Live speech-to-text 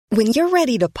When you're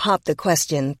ready to pop the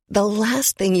question, the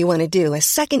last thing you want to do is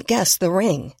second-guess the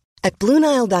ring. At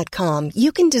BlueNile.com,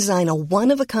 you can design a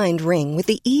one-of-a-kind ring with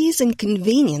the ease and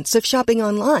convenience of shopping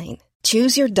online.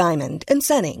 Choose your diamond and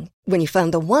setting. When you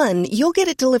find the one, you'll get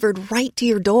it delivered right to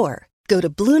your door. Go to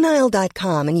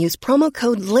BlueNile.com and use promo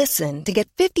code LISTEN to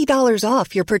get $50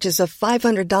 off your purchase of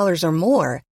 $500 or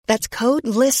more. That's code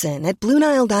LISTEN at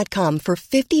BlueNile.com for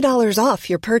 $50 off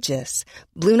your purchase.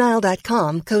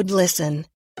 BlueNile.com, code LISTEN.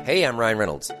 Hey, I'm Ryan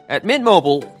Reynolds. At Mint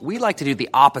Mobile, we like to do the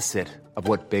opposite of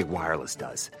what Big Wireless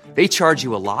does. They charge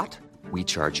you a lot, we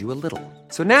charge you a little.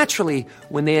 So naturally,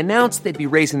 when they announced they'd be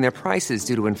raising their prices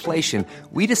due to inflation,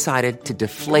 we decided to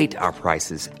deflate our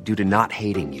prices due to not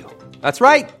hating you. That's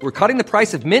right. We're cutting the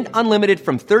price of Mint Unlimited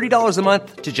from $30 a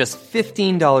month to just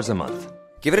 $15 a month.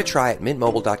 Give it a try at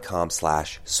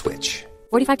mintmobile.com/switch.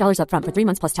 $45 up front for 3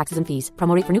 months plus taxes and fees.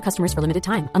 Promo rate for new customers for limited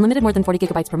time. Unlimited more than 40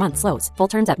 gigabytes per month. Slows full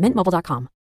terms at mintmobile.com.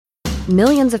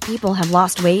 Millions of people have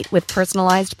lost weight with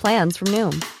personalized plans from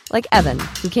Noom. Like Evan,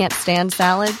 who can't stand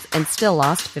salads and still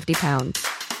lost 50 pounds.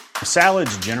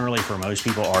 Salads generally for most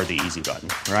people are the easy button,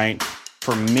 right?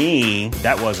 For me,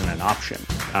 that wasn't an option.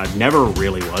 I never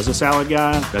really was a salad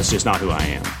guy. That's just not who I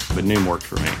am. But Noom worked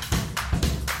for me.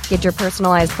 Get your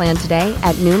personalized plan today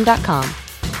at Noom.com.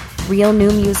 Real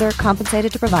Noom user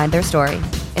compensated to provide their story.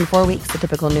 In 4 weeks, the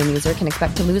typical Noom user can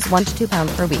expect to lose 1 to 2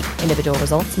 pounds per week. Individual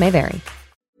results may vary.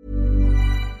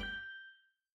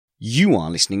 You are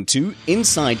listening to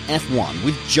Inside F1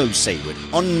 with Joe Sayward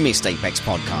on Missed Apex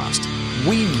Podcast.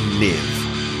 We live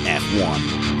F1.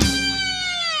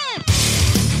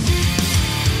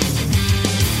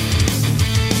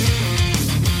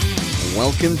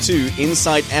 Welcome to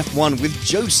Inside F1 with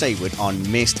Joe Sayward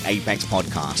on Missed Apex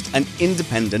Podcast, an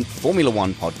independent Formula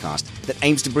One podcast that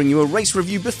aims to bring you a race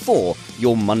review before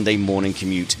your Monday morning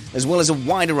commute, as well as a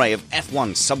wide array of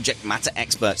F1 subject matter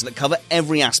experts that cover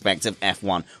every aspect of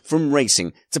F1, from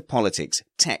racing to politics,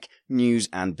 tech, news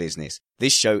and business.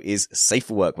 This show is safe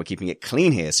for work. We're keeping it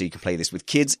clean here so you can play this with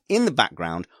kids in the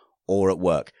background or at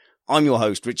work. I'm your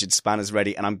host, Richard Spanners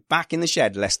Ready, and I'm back in the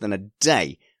shed less than a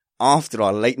day after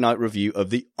our late night review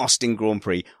of the Austin Grand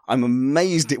Prix. I'm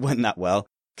amazed it went that well,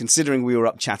 considering we were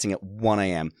up chatting at 1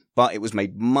 a.m, but it was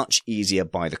made much easier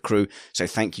by the crew. So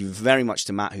thank you very much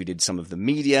to Matt, who did some of the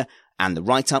media and the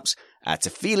write-ups, to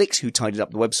Felix, who tidied up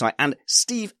the website, and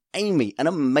Steve Amy, an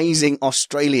amazing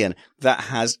Australian that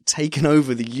has taken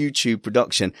over the YouTube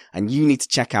production. And you need to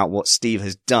check out what Steve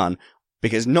has done,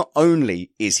 because not only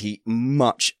is he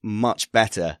much, much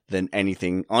better than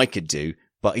anything I could do,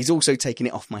 but he's also taken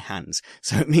it off my hands.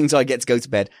 So it means I get to go to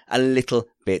bed a little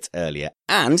bit earlier.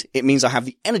 And it means I have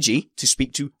the energy to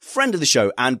speak to friend of the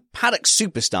show and paddock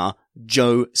superstar,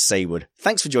 Joe Sayward.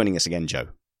 Thanks for joining us again, Joe.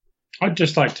 I'd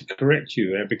just like to correct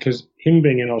you there, because him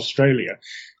being in Australia,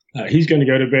 he's going to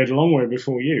go to bed a long way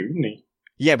before you, isn't he?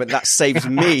 Yeah, but that saves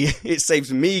me. It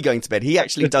saves me going to bed. He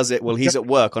actually does it while he's at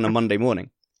work on a Monday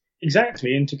morning.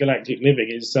 Exactly. Intergalactic living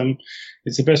is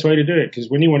it's the best way to do it,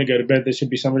 because when you want to go to bed, there should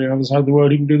be somebody on the other side of the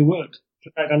world who can do the work.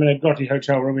 In fact, I'm in a grotty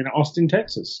hotel room in Austin,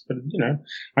 Texas. But,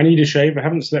 I need a shave. I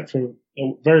haven't slept for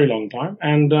a very long time.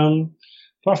 And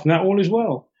apart from that, all is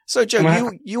well. So,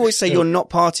 Joe, you always say you're not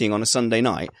partying on a Sunday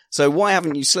night. So why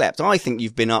haven't you slept? I think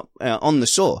you've been up on the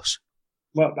sauce.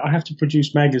 Well, I have to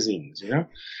produce magazines,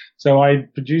 So I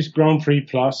produced Grand Prix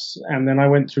Plus, and then I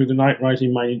went through the night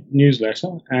writing my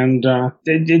newsletter, and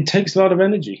it takes a lot of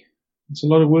energy. It's a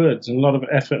lot of words and a lot of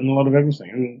effort and a lot of everything.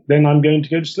 And then I'm going to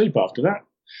go to sleep after that.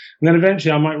 And then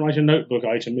eventually I might write a notebook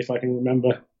item if I can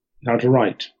remember how to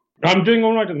write. I'm doing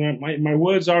all right at the moment. My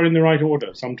words are in the right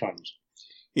order sometimes.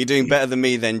 You're doing better than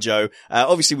me then, Joe.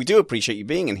 Obviously, we do appreciate you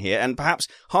being in here, and perhaps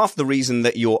half the reason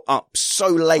that you're up so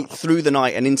late through the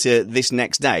night and into this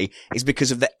next day is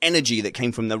because of the energy that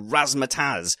came from the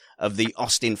razzmatazz of the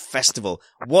Austin Festival.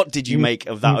 What did you make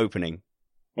of that opening?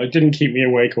 Well, it didn't keep me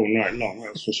awake all night long,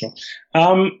 that's for sure.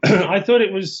 I thought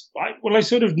it was, I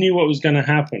sort of knew what was going to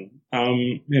happen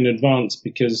in advance,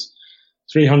 because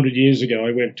 300 years ago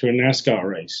I went to a NASCAR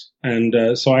race,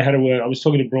 and so I had a word. I was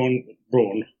talking to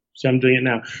Braun. So I'm doing it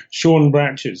now. Sean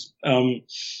Bratches,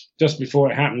 just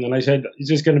before it happened, and I said, "Is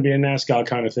this going to be a NASCAR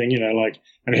kind of thing?"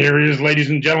 And here he is,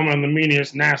 ladies and gentlemen, the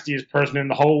meanest, nastiest person in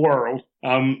the whole world,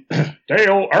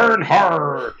 Dale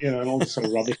Earnhardt, and all this sort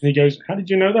of rubbish. And he goes, "How did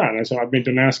you know that?" And I said, "I've been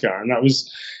to NASCAR," and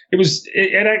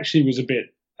it actually was a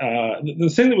bit.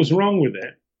 The thing that was wrong with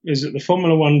it is that the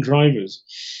Formula One drivers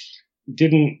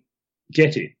didn't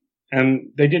get it.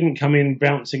 And they didn't come in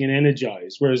bouncing and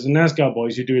energized, whereas the NASCAR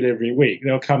boys who do it every week,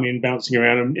 they'll come in bouncing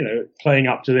around and, playing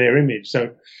up to their image.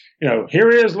 So,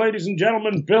 here he is, ladies and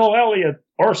gentlemen, Bill Elliott,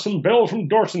 Orson Bill from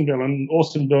Dorsonville, and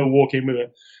Orson Bill walk in with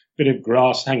a bit of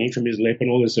grass hanging from his lip and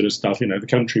all this sort of stuff, the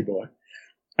country boy.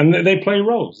 And they play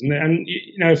roles. And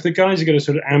if the guys are going to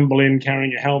sort of amble in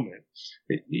carrying a helmet,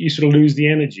 you sort of lose the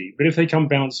energy. But if they come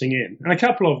bouncing in, and a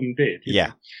couple of them did.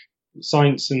 Yeah.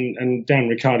 Sainz and Dan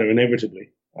Ricciardo, inevitably.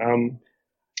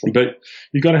 But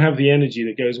you've got to have the energy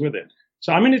that goes with it.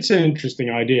 So, I mean, it's an interesting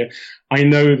idea. I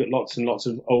know that lots and lots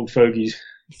of old fogies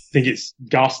think it's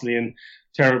ghastly and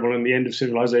terrible and the end of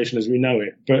civilization as we know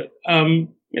it. But,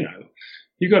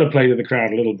 you've got to play to the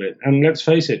crowd a little bit. And let's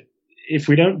face it, if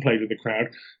we don't play to the crowd,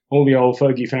 all the old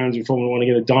fogey fans in Formula One are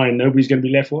going to die and nobody's going to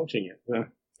be left watching it.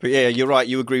 But yeah, you're right.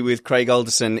 You agree with Craig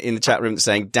Alderson in the chat room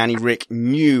saying Danny Rick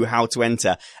knew how to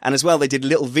enter. And as well, they did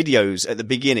little videos at the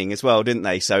beginning as well, didn't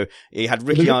they? So he had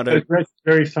Ricciardo.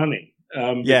 Very funny.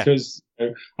 Because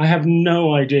I have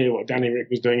no idea what Danny Rick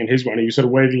was doing in his one. He was sort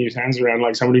of waving his hands around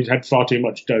like somebody who's had far too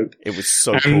much dope. It was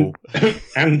so cool.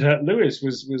 And Lewis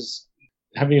was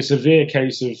having a severe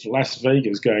case of Las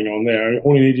Vegas going on there.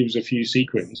 All he needed was a few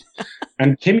sequins.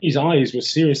 And Kimi's eyes were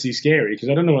seriously scary because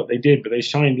I don't know what they did, but they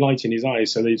shined light in his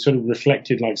eyes, so they sort of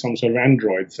reflected like some sort of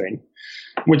android thing,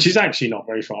 which is actually not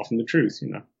very far from the truth,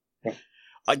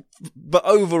 But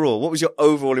overall, what was your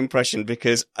overall impression?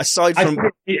 Because aside from...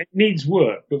 it needs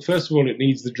work, but first of all, it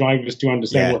needs the drivers to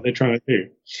understand what they're trying to do.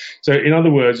 So in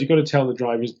other words, you've got to tell the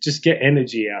drivers, just get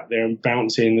energy out there and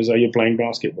bounce in as though you're playing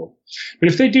basketball. But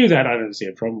if they do that, I don't see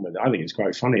a problem with it. I think it's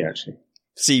quite funny, actually.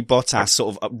 See, Bottas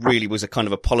sort of really was a kind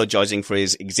of apologising for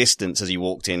his existence as he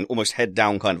walked in, almost head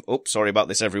down kind of, oh, sorry about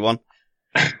this, everyone.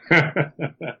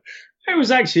 It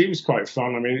was quite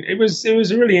fun. I mean, it was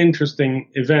a really interesting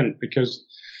event because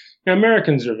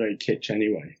Americans are very kitsch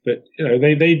anyway, but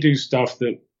they do stuff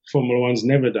that Formula One's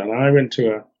never done. I went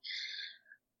to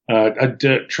a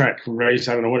dirt track race.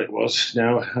 I don't know what it was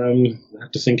now. I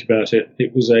have to think about it.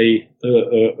 It was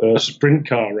a sprint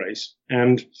car race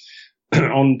and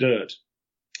on dirt.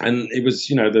 And it was,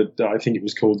 I think it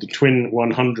was called the Twin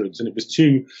 100s, and it was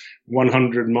 2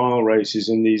 100-mile races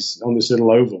on this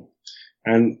little oval.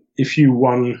 And if you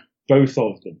won both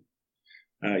of them,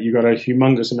 you got a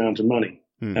humongous amount of money.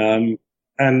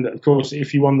 And of course,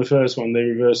 if you won the first one, they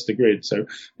reversed the grid. So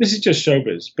this is just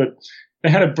showbiz. But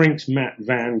they had a Brinks Matt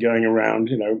van going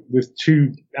around, with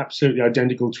 2 absolutely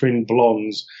identical twin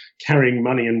blondes carrying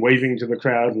money and waving to the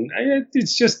crowd. And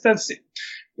it's just,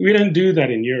 we don't do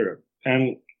that in Europe.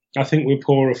 And I think we're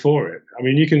poorer for it. I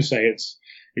mean, you can say it's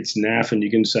naff and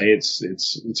you can say it's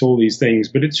all these things,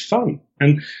 but it's fun.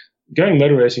 And going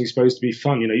motor racing is supposed to be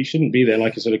fun. You shouldn't be there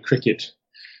like a sort of cricket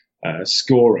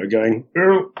scorer going,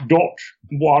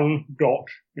 0.1.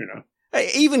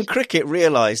 Even cricket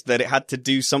realised that it had to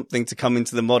do something to come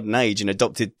into the modern age and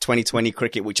adopted 2020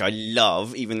 cricket, which I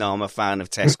love, even though I'm a fan of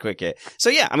Test cricket. So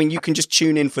yeah, I mean, you can just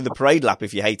tune in for the parade lap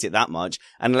if you hate it that much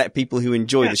and let people who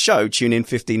enjoy the show tune in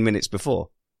 15 minutes before.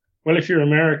 Well, if you're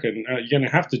American, you're going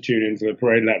to have to tune in for the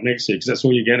parade lap next year because that's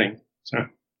all you're getting. So.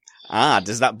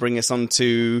 Does that bring us on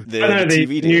to the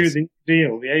TV deals? The new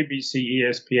deal, the ABC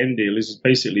ESPN deal is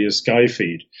basically a Sky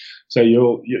feed. So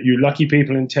you lucky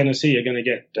people in Tennessee are going to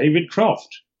get David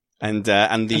Croft. And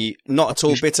the not at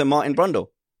all bitter Martin Brundle.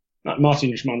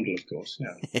 Martin Schmundle, of course.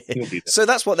 Yeah, he'll be there. So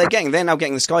that's what they're getting. They're now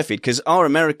getting the Sky feed because our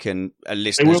American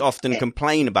listeners often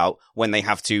complain about when they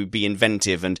have to be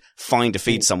inventive and find a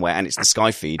feed somewhere and it's the Sky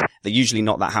feed. They're usually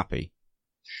not that happy.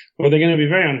 Well, they're going to be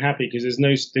very unhappy because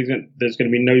there's going to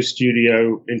be no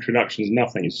studio introductions,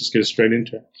 nothing. It's just goes straight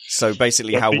into it. So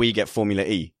basically how we get Formula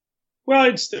E.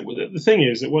 Well, the thing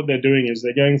is that what they're doing is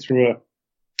they're going through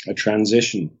a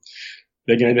transition.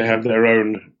 They're going to have their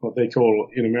own, what they call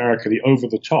in America, the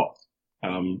over-the-top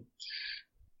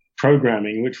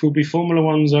programming, which will be Formula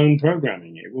One's own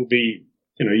programming. It will be,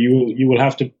 you will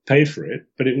have to pay for it,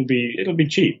 but it'll be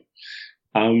cheap.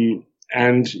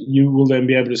 And you will then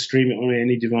be able to stream it on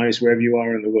any device wherever you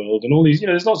are in the world. And all these,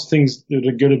 there's lots of things that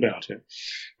are good about it.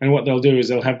 And what they'll do is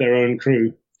they'll have their own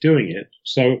crew doing it.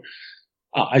 So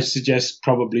I suggest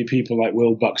probably people like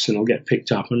Will Buxton will get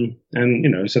picked up and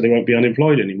so they won't be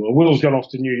unemployed anymore. Will's gone off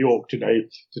to New York today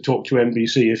to talk to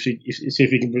NBC see if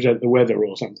he can present the weather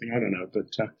or something. I don't know,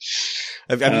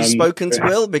 but have you spoken to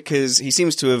Will? Because he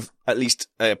seems to have at least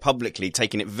publicly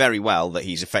taken it very well that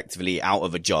he's effectively out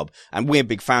of a job, and we're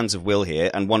big fans of Will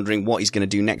here and wondering what he's going to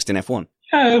do next in F1.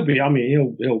 Yeah, he'll be. I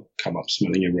mean, he'll come up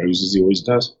smelling a rose as he always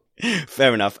does.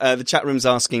 Fair enough. The chat room's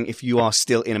asking if you are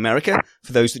still in America.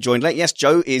 For those that joined late, yes,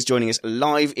 Joe is joining us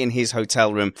live in his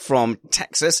hotel room from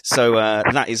Texas. So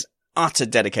that is utter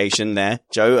dedication there,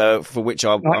 Joe, for which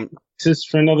I'm Texas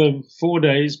for another 4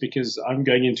 days because I'm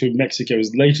going into Mexico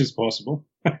as late as possible.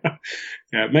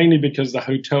 Mainly because the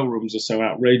hotel rooms are so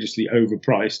outrageously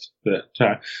overpriced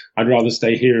that I'd rather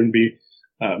stay here and be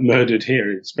murdered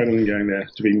here. It's better than going there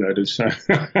to be murdered. So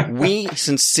we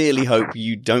sincerely hope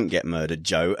you don't get murdered,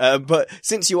 Joe. But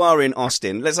since you are in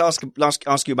Austin, let's ask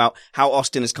you about how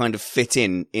Austin has kind of fit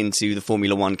into the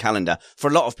Formula One calendar. For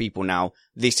a lot of people now,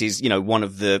 this is, one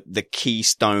of the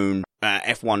keystone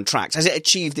F1 tracks. Has it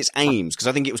achieved its aims? Because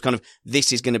I think it was kind of,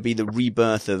 this is going to be the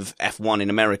rebirth of F1 in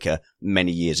America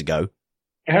many years ago.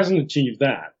 It hasn't achieved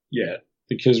that yet,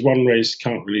 because one race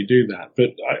can't really do that.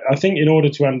 But I think in order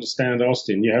to understand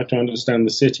Austin, you have to understand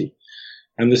the city.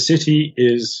 And the city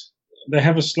they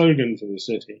have a slogan for the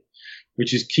city,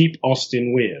 which is keep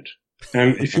Austin weird.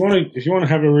 And if you want to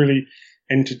have a really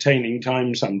entertaining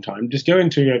time sometime, just go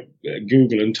into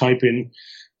Google and type in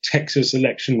Texas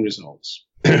election results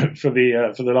for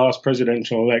the last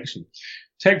presidential election.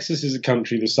 Texas is a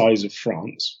country the size of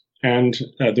France, and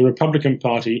the Republican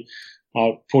Party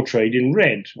are portrayed in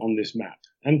red on this map.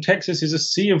 And Texas is a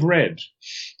sea of red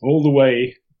all the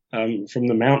way from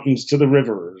the mountains to the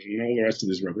rivers and all the rest of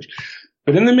this rubbish.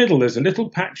 But in the middle, there's a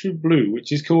little patch of blue,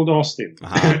 which is called Austin,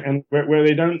 and where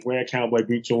they don't wear cowboy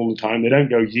boots all the time. They don't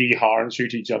go yee-haw and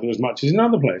shoot each other as much as in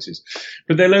other places.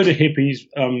 But they're a load of hippies.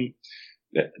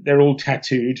 They're all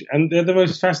tattooed, and they're the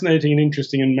most fascinating and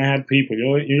interesting and mad people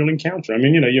you'll encounter. I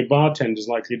mean, your bartender's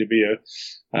likely to be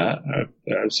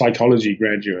a psychology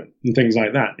graduate and things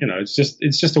like that. It's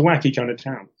just a wacky kind of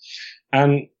town,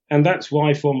 and that's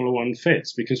why Formula One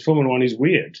fits, because Formula One is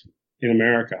weird in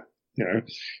America.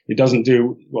 It doesn't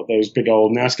do what those big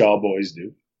old NASCAR boys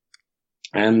do,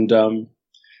 and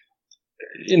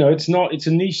it's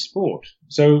a niche sport.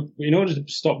 So in order to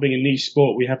stop being a niche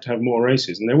sport, we have to have more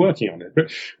races, and they're working on it.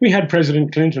 But we had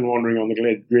President Clinton wandering on the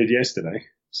grid yesterday,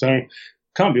 so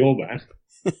can't be all bad.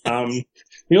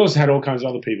 We also had all kinds of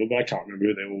other people, but I can't remember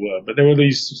who they all were. But there were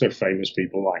these sort of famous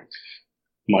people like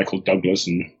Michael Douglas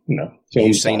and,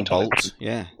 Usain Bolt,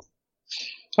 yeah.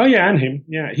 Oh, yeah, and him.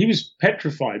 Yeah, he was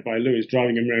petrified by Lewis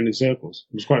driving him around in circles.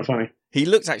 It was quite funny. He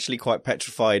looked actually quite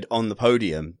petrified on the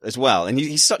podium as well. And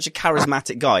he's such a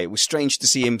charismatic guy. It was strange to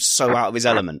see him so out of his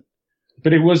element.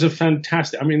 But it was a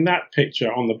fantastic... I mean, that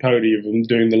picture on the podium of him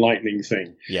doing the lightning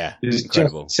thing is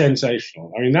incredible. Just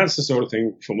sensational. I mean, that's the sort of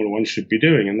thing Formula One should be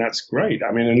doing, and that's great.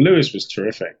 I mean, and Lewis was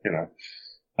terrific,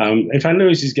 In fact,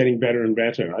 Lewis is getting better and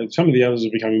better. Some of the others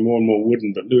are becoming more and more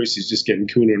wooden, but Lewis is just getting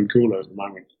cooler and cooler at the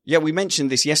moment. Yeah, we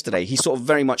mentioned this yesterday. He sort of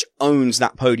very much owns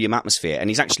that podium atmosphere, and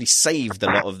he's actually saved a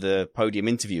lot of the podium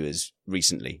interviewers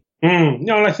recently.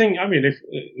 No, and if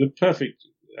the perfect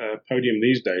podium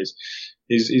these days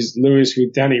is Lewis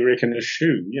with Danny Rick in a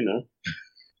shoe,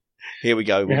 Here we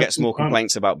go. We'll get some more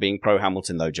complaints about being pro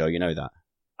Hamilton, though, Joe. You know that.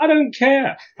 I don't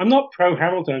care. I'm not pro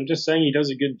Hamilton. I'm just saying he does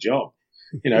a good job.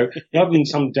 Rather than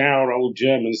some dour old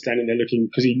German standing there looking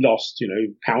because he lost,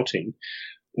 pouting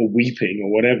or weeping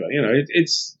or whatever.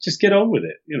 It's just get on with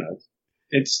it.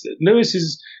 It's Lewis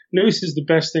is the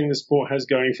best thing the sport has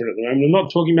going for it at the moment. I'm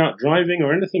not talking about driving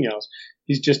or anything else.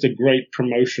 He's just a great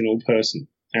promotional person,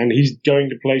 and he's going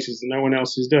to places that no one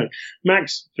else is doing.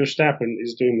 Max Verstappen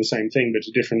is doing the same thing, but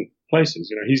to different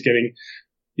places.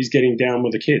 He's getting down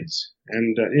with the kids,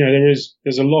 and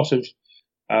there's a lot of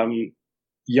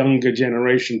younger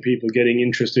generation people getting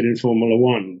interested in Formula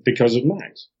One because of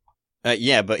Max.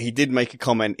 Yeah, but he did make a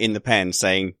comment in the pen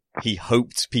saying he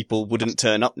hoped people wouldn't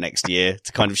turn up next year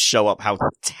to kind of show up how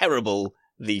terrible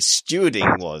the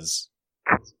stewarding was.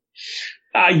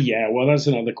 Yeah, well, that's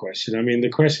another question. I mean, the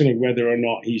question of whether or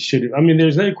not he should have... I mean,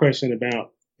 there's no question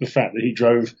about the fact that he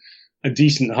drove a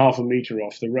decent half a metre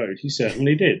off the road. He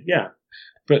certainly did, yeah.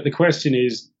 But the question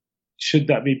is, should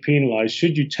that be penalised?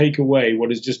 Should you take away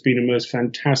what has just been a most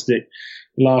fantastic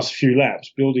last few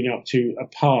laps, building up to a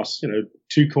pass,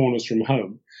 2 corners from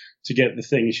home to get the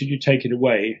thing? Should you take it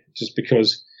away just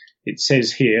because it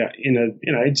says here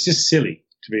it's just silly,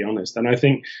 to be honest. And I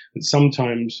think that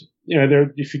sometimes,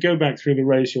 if you go back through the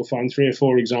race, you'll find 3 or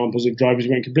 4 examples of drivers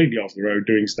who went completely off the road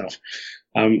doing stuff,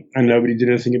 and nobody did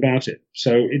anything about it.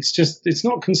 So it's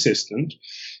not consistent,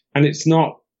 and it's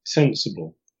not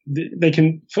sensible. They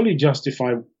can fully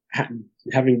justify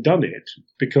having done it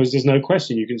because there's no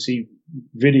question you can see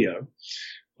video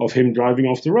of him driving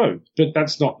off the road. But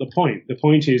that's not the point. The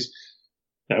point is,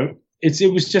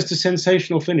 it was just a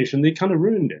sensational finish, and they kind of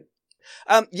ruined it.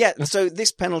 So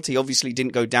this penalty obviously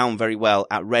didn't go down very well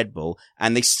at Red Bull,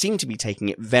 and they seem to be taking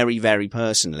it very, very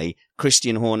personally.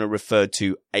 Christian Horner referred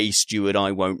to a steward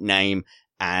I won't name,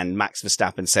 and Max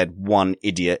Verstappen said one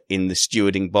idiot in the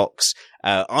stewarding box.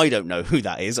 I don't know who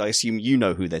that is. I assume you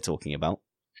know who they're talking about.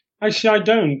 Actually, I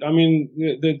don't. I mean,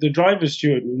 the driver's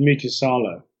steward, Mika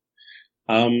Salo,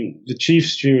 the chief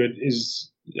steward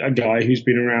is a guy who's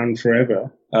been around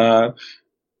forever.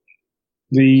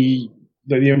 The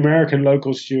American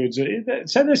local stewards,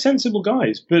 they're sensible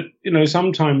guys, but,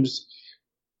 sometimes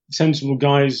sensible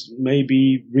guys may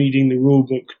be reading the rule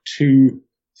book too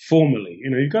formally.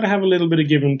 You've got to have a little bit of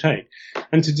give and take,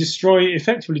 and to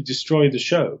effectively destroy the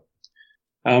show.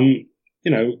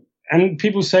 And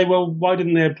people say, well, why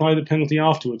didn't they apply the penalty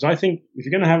afterwards? I think if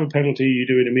you're going to have a penalty, you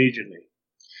do it immediately,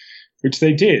 which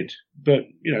they did. But,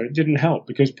 it didn't help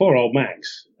because poor old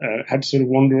Max had to sort of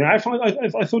wander around.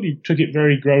 I thought he took it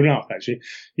very grown up, actually.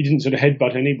 He didn't sort of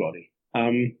headbutt anybody,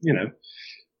 And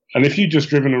if you'd just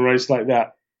driven a race like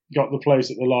that, got the place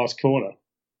at the last corner.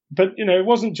 But, it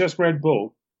wasn't just Red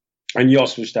Bull. And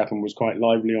Jos Verstappen was quite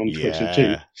lively on Twitter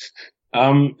too.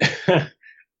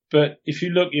 But if you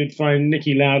look, you'd find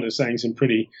Niki Lauda saying some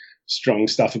pretty strong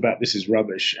stuff about this is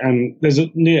rubbish. And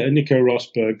Nico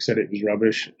Rosberg said it was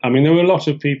rubbish. I mean, there were a lot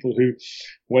of people who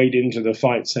weighed into the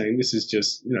fight saying this is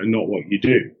just not what you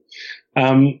do.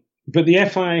 But the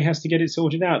FIA has to get it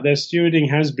sorted out. Their stewarding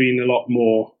has been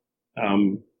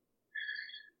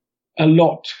a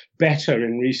lot better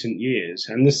in recent years.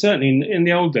 And there's certainly in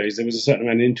the old days, there was a certain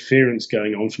amount of interference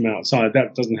going on from outside.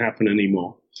 That doesn't happen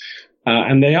anymore.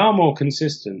 And they are more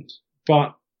consistent,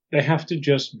 but they have to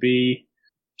just be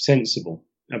sensible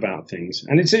about things.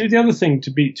 And it's the other thing to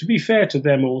be fair to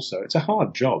them also. It's a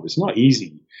hard job. It's not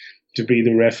easy to be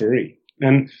the referee.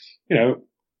 And,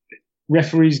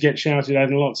 referees get shouted at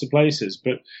in lots of places,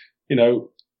 but,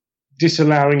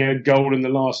 disallowing a goal in the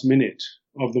last minute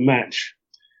of the match,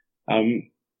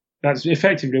 that's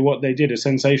effectively what they did, a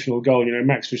sensational goal.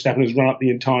 Max Verstappen has run up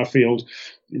the entire field,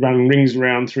 ran rings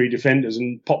around 3 defenders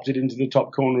and popped it into the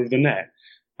top corner of the net.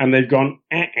 And they've gone,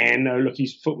 no, look,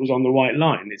 his foot was on the white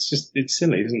line. It's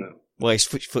silly, isn't it? Well, his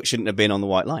foot shouldn't have been on the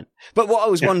white line. But what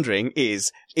I was wondering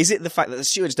is it the fact that the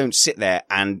stewards don't sit there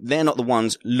and they're not the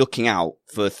ones looking out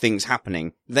for things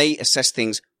happening? They assess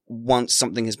things once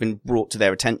something has been brought to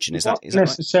their attention. Is that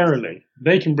necessarily right?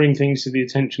 They can bring things to the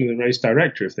attention of the race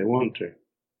director if they want to.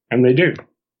 And they do,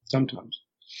 sometimes.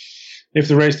 If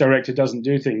the race director doesn't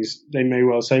do things, they may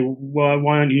well say, well,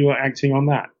 why aren't you acting on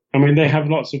that? I mean, they have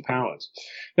lots of powers.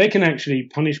 They can actually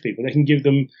punish people. They can give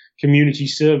them community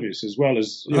service as well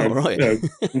as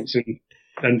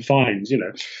and fines.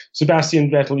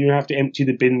 Sebastian Vettel, you have to empty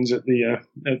the bins at the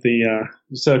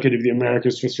Circuit of the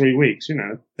Americas for 3 weeks. They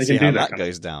See can do how that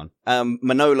goes down.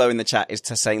 Manolo in the chat is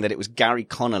saying that it was Gary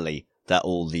Connolly that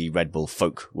all the Red Bull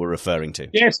folk were referring to.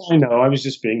 Yes, I know. I was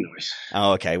just being nice.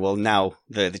 Oh, okay. Well, now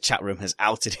the chat room has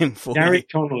outed him for Gary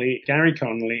Connolly. Gary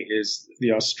Connolly is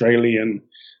the Australian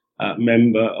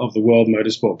member of the World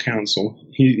Motorsport Council.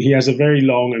 He has a very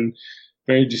long and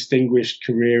very distinguished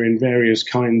career in various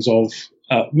kinds of,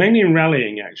 mainly in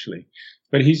rallying actually.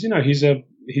 But he's one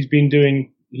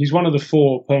of the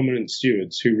 4 permanent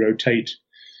stewards who rotate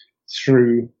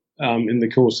through in the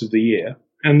course of the year.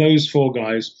 And those 4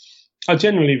 guys are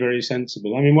generally very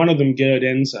sensible. I mean, one of them, Gerd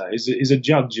Enzer, is a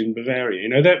judge in Bavaria.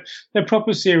 They're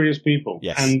proper serious people.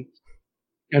 Yes.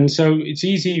 And so it's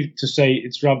easy to say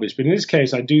it's rubbish, but in this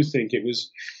case, I do think it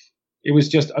was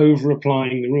just over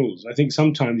applying the rules. I think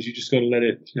sometimes you just got to let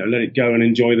it go and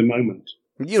enjoy the moment.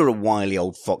 You're a wily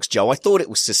old fox, Joe. I thought it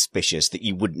was suspicious that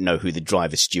you wouldn't know who the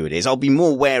driver's steward is. I'll be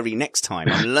more wary next time.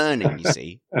 I'm learning, you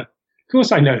see. Of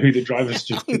course, I know who the driver's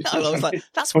steward is. I was like,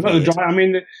 that's well, weird.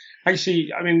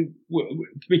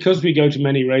 Because we go to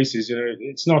many races,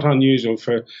 it's not unusual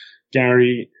for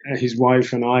Gary, his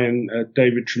wife, and I, and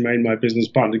David Tremaine, my business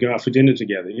partner, go out for dinner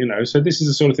together. So this is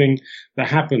the sort of thing that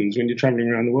happens when you're traveling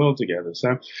around the world together.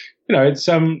 So, it's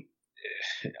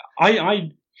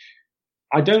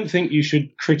I don't think you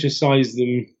should criticize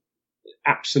them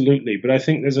absolutely, but I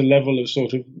think there's a level of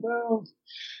sort of, well,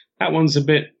 that one's a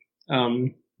bit. No,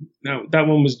 that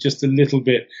one was just a little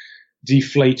bit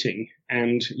deflating.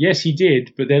 And yes, he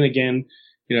did, but then again,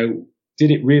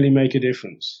 did it really make a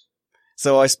difference?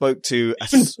 So I spoke to...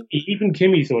 Even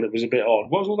Kimi thought it was a bit odd.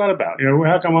 What was all that about?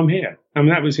 How come I'm here? I mean,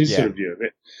 that was his sort of view of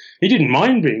it. He didn't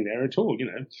mind being there at all,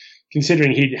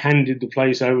 considering he'd handed the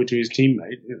place over to his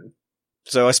teammate.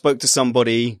 So I spoke to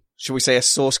somebody, shall we say a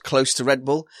source close to Red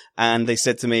Bull, and they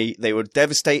said to me they were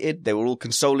devastated. They were all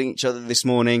consoling each other this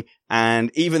morning. And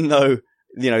even though,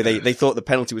 they thought the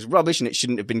penalty was rubbish and it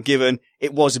shouldn't have been given,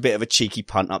 it was a bit of a cheeky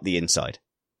punt up the inside.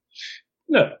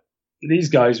 Look, these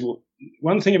guys will...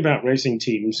 One thing about racing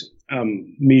teams,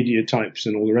 media types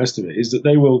and all the rest of it is that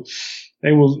they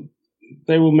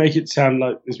will make it sound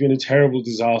like there's been a terrible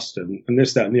disaster and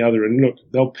this, that and the other. And look,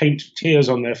 they'll paint tears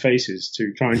on their faces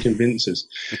to try and convince us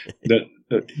that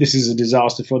that this is a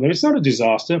disaster for them. It's not a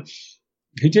disaster.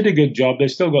 He did a good job.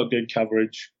 They've still got good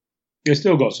coverage. They've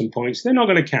still got some points. They're not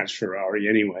going to catch Ferrari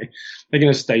anyway. They're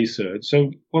going to stay third.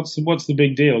 So what's the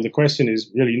big deal? The question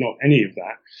is really not any of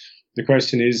that. The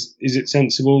question is it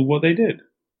sensible what they did?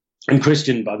 And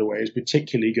Christian, by the way, is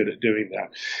particularly good at doing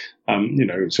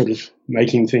that. Sort of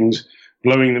making things,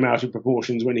 blowing them out of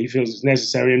proportions when he feels it's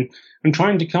necessary and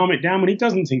trying to calm it down when he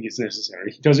doesn't think it's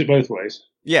necessary. He does it both ways.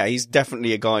 Yeah, he's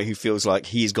definitely a guy who feels like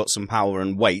he's got some power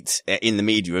and weight in the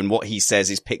media, and what he says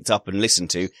is picked up and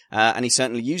listened to, and he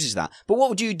certainly uses that. But what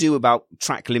would you do about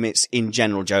track limits in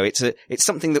general, Joe? It's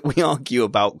something that we argue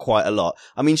about quite a lot.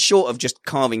 I mean, short of just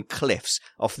carving cliffs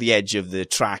off the edge of the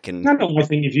track and... No, I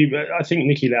think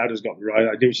Niki Lauda's got the right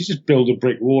idea, which is just build a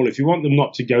brick wall. If you want them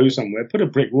not to go somewhere, put a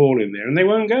brick wall in there, and they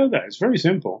won't go there. It's very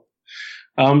simple.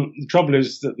 The trouble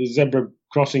is that the zebra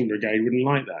crossing brigade wouldn't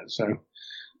like that, so...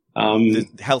 the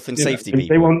health and safety people.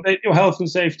 They want health and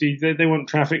safety. They want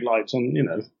traffic lights on,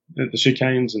 the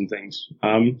chicanes and things.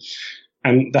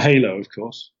 And the halo, of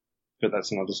course. But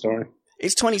that's another story.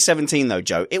 It's 2017 though,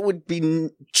 Joe. It would be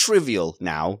trivial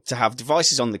now to have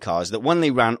devices on the cars that when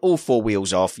they ran all four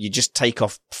wheels off, you just take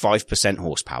off 5%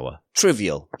 horsepower.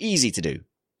 Trivial. Easy to do.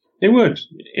 It would,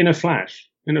 in a flash,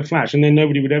 and then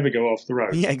nobody would ever go off the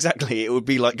road. Yeah, exactly. It would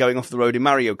be like going off the road in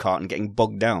Mario Kart and getting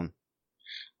bogged down.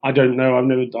 I don't know. I've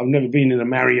never been in a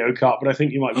Mario Kart, but I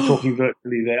think you might be talking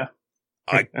virtually there.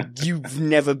 You've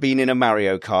never been in a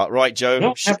Mario Kart, right, Joe?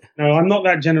 No, I'm not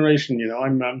that generation.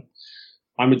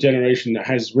 I'm a generation that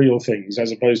has real things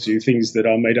as opposed to things that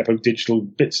are made up of digital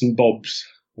bits and bobs.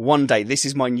 One day, this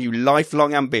is my new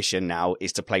lifelong ambition now,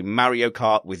 is to play Mario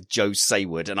Kart with Joe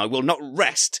Saywood, and I will not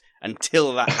rest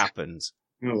until that happens.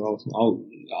 Oh,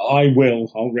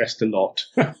 well, I'll rest a lot.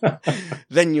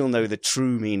 Then you'll know the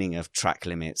true meaning of track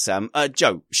limits.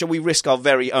 Joe, shall we risk our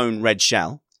very own red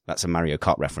shell? That's a Mario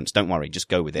Kart reference. Don't worry, just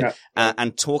go with it. Yeah.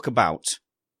 And talk about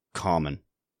Carmen.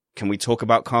 Can we talk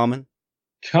about Carmen?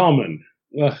 Carmen.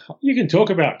 Well, you can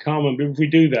talk about Carmen, but if we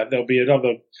do that, there'll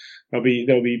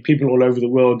be people all over the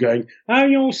world going, "Oh,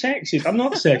 you're sexist." I'm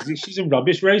not sexist. She's a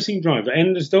rubbish racing driver.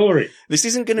 End of story. This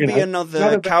isn't going to be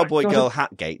another cowboy girl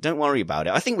Hatgate. Don't worry about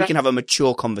it. I think we can have a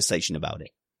mature conversation about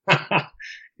it.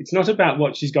 It's not about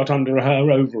what she's got under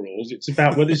her overalls. It's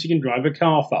about whether she can drive a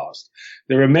car fast.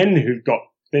 There are men who've got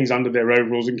things under their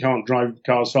overalls and can't drive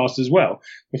cars fast as well.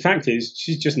 The fact is,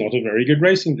 she's just not a very good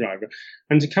racing driver.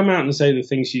 And to come out and say the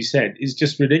things she said is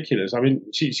just ridiculous. I mean,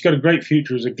 she's got a great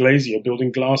future as a glazier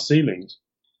building glass ceilings.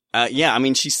 Yeah, I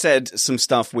mean, she said some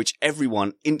stuff which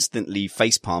everyone instantly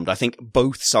facepalmed. I think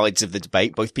both sides of the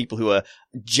debate, both people who are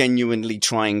genuinely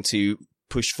trying to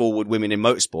push forward women in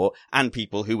motorsport and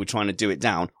people who were trying to do it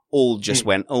down, all just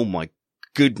went, oh my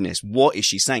goodness, what is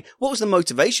she saying? What was the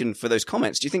motivation for those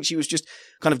comments? Do you think she was just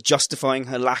kind of justifying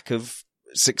her lack of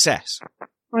success?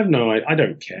 I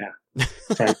don't care.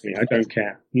 Frankly, I don't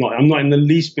care. I'm not in the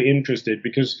least bit interested,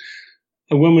 because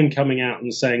a woman coming out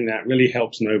and saying that really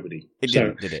helps nobody. It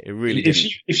didn't, did it? It really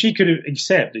didn't. If she could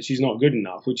accept that she's not good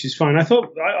enough, which is fine. I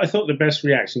thought the best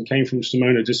reaction came from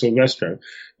Simona de Silvestro,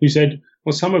 who said,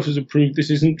 well, some of us have proved this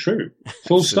isn't true.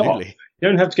 Full stop. You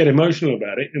don't have to get emotional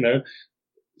about it,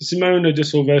 Simona de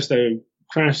Silvestro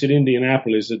crashed at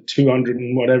Indianapolis at 200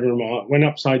 and whatever mark, went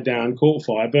upside down, caught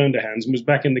fire, burned her hands, and was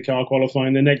back in the car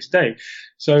qualifying the next day.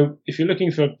 So if you're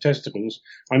looking for testicles,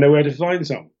 I know where to find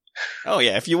some. Oh,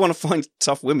 yeah. If you want to find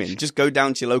tough women, just go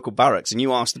down to your local barracks and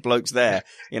you ask the blokes there,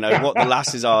 what the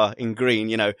lasses are in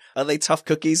green, are they tough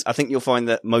cookies? I think you'll find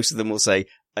that most of them will say,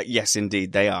 yes,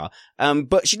 indeed, they are.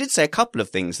 But she did say a couple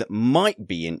of things that might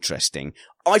be interesting.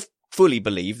 I fully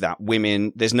believe that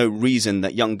there's no reason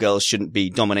that young girls shouldn't be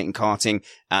dominating karting,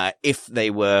 if they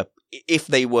want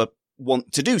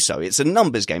to do so. It's a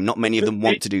numbers game. Not many of them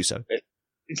want to do so.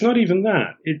 It's not even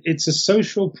that. It's a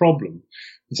social problem.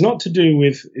 It's not to do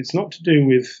with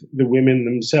the women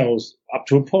themselves up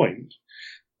to a point.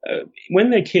 When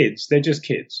they're kids, they're just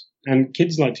kids, and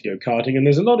kids like to go karting. And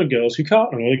there's a lot of girls who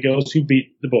kart and a lot of girls who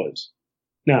beat the boys.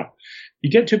 Now, you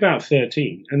get to about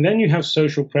 13, and then you have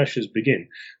social pressures begin.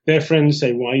 Their friends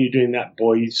say, why are you doing that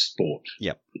boys' sport?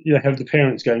 Yep. You have the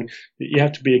parents going, you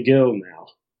have to be a girl now.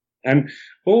 And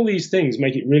all these things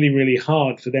make it really, really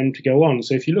hard for them to go on.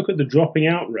 So if you look at the dropping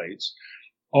out rates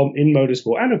in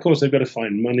motorsport, and of course they've got to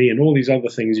find money and all these other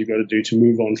things you've got to do to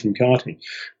move on from karting.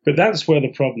 But that's where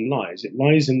the problem lies. It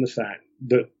lies in the fact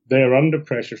that they're under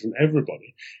pressure from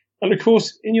everybody. And of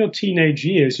course, in your teenage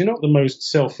years, you're not the most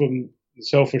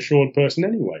self-assured person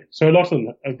anyway. So a lot of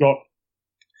them have got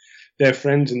their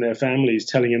friends and their families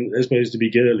telling them that they're supposed to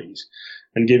be girlies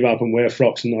and give up and wear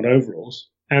frocks and not overalls.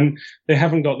 And they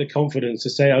haven't got the confidence to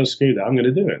say, oh, screw that, I'm going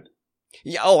to do it.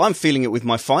 Yeah, I'm feeling it with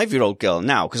my 5-year-old girl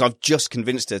now because I've just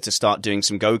convinced her to start doing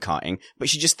some go-karting, but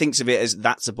she just thinks of it as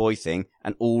that's a boy thing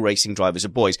and all racing drivers are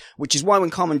boys, which is why when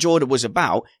Carmen Jordan was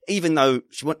about, even though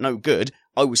she wasn't no good,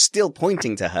 I was still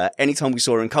pointing to her anytime we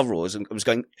saw her in coveralls and I was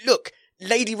going, look,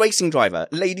 lady racing driver,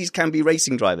 ladies can be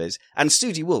racing drivers. And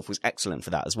Susie Wolff was excellent for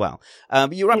that as well.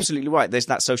 But you're absolutely right. There's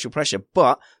that social pressure.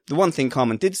 But the one thing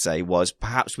Carmen did say was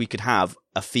perhaps we could have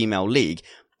a female league.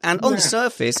 And on the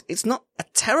surface, it's not a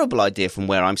terrible idea from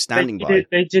where I'm standing by.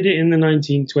 They did it in the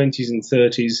 1920s and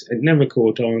 30s. It never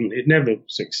caught on. It never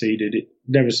succeeded. It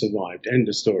never survived. End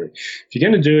of story. If you're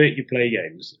going to do it, you play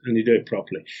games and you do it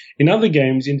properly. In other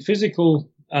games, in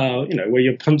physical, where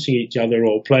you're punching each other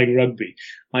or playing rugby,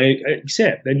 I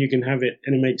accept then you can have it,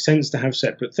 and it makes sense to have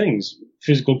separate things,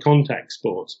 physical contact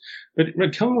sports.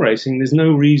 But car racing, there's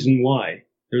no reason why.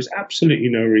 There's absolutely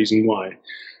no reason why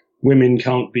women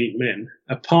can't beat men,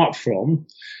 apart from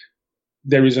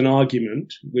there is an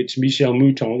argument which Michel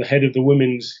Mouton, the head of the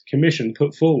Women's Commission,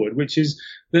 put forward, which is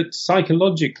that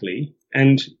psychologically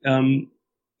and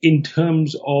in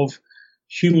terms of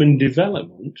human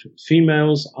development,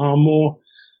 females are more,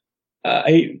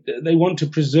 they want to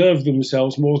preserve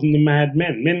themselves more than the mad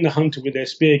men. Men, the hunter with their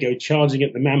spear, go charging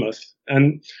at the mammoth,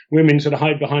 and women sort of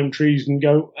hide behind trees and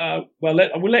go, we'll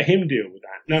let him deal with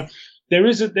that. Now, there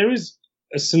is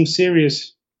some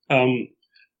serious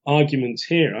arguments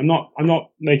here. I'm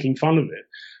not making fun of it,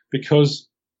 because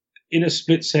in a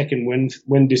split second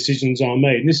when decisions are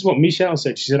made, and this is what Michelle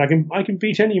said. She said, I can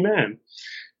beat any man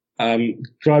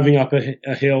driving up a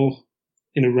hill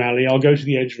in a rally. I'll go to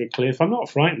the edge of a cliff. I'm not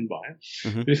frightened by it.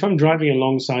 Mm-hmm. But if I'm driving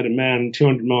alongside a man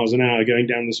 200 miles an hour going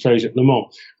down the straight at Le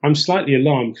Mans, I'm slightly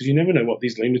alarmed because you never know what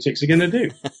these lunatics are going to do.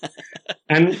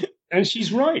 and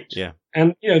she's right. Yeah.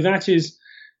 And that is.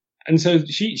 And so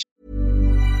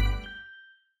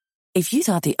If you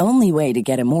thought the only way to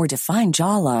get a more defined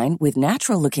jawline with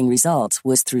natural-looking results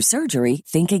was through surgery,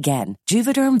 think again.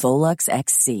 Juvederm Volux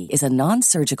XC is a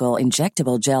non-surgical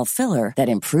injectable gel filler that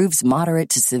improves moderate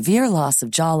to severe loss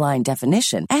of jawline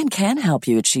definition and can help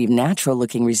you achieve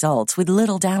natural-looking results with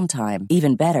little downtime.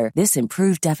 Even better, this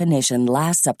improved definition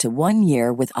lasts up to 1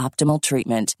 year with optimal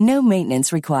treatment. No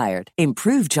maintenance required.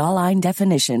 Improve jawline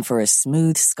definition for a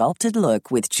smooth, sculpted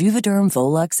look with Juvederm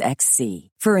Volux XC.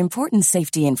 For important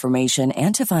safety information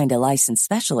and to find a licensed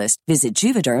specialist, visit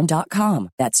Juvederm.com.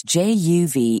 That's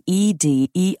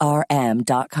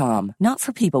JUVEDERM.com. Not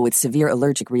for people with severe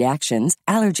allergic reactions,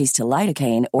 allergies to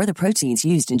lidocaine, or the proteins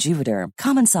used in Juvederm.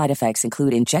 Common side effects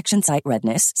include injection site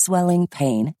redness, swelling,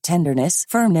 pain, tenderness,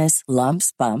 firmness,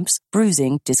 lumps, bumps,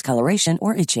 bruising, discoloration,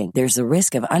 or itching. There's a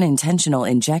risk of unintentional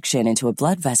injection into a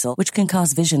blood vessel, which can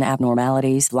cause vision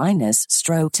abnormalities, blindness,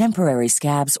 stroke, temporary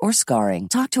scabs, or scarring.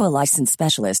 Talk to a licensed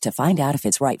specialist to find out if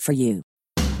it's right for you.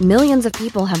 Millions of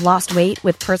people have lost weight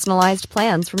with personalized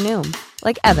plans from Noom.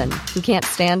 Like Evan, who can't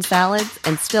stand salads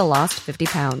and still lost 50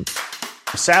 pounds.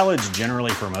 Salads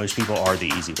generally for most people are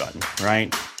the easy button,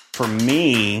 right? For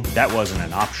me, that wasn't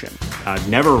an option. I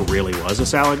never really was a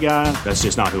salad guy. That's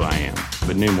just not who I am.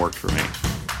 But Noom worked for me.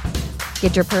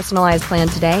 Get your personalized plan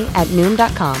today at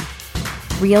Noom.com.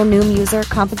 Real Noom user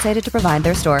compensated to provide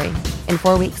their story. In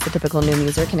 4 weeks, the typical Noom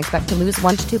user can expect to lose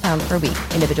 1 to 2 pounds per week.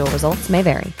 Individual results may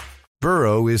vary.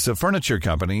 Burrow is a furniture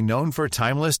company known for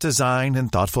timeless design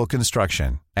and thoughtful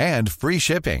construction, and free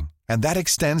shipping, and that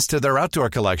extends to their outdoor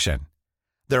collection.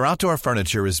 Their outdoor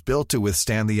furniture is built to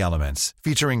withstand the elements,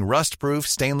 featuring rust-proof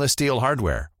stainless steel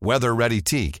hardware, weather-ready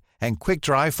teak, and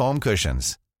quick-dry foam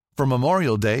cushions. For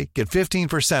Memorial Day, get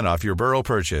 15% off your Burrow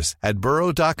purchase at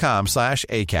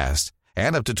burrow.com/ACAST,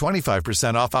 and up to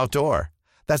 25% off outdoor.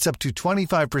 That's up to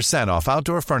 25% off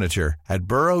outdoor furniture at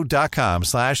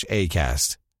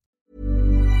burrow.com/ACAST.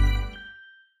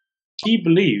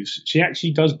 She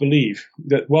actually does believe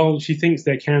that while she thinks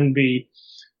there can be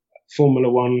Formula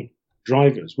One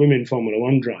drivers, women Formula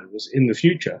One drivers in the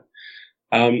future,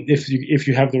 if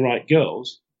you have the right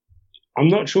girls, I'm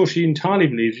not sure she entirely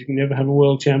believes you can never have a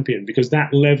world champion, because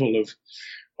that level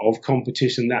of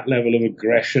competition, that level of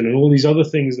aggression, and all these other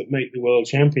things that make the world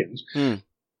champions,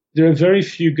 there are very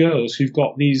few girls who've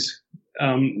got these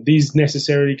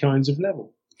necessary kinds of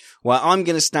level. Well, I'm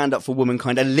going to stand up for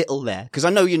womankind a little there, because I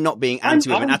know you're not being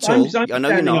anti-women at all. I know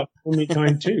you're not. Up for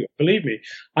womankind too. Believe me,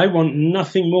 I want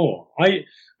nothing more. I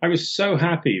was so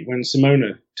happy when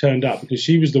Simona turned up, because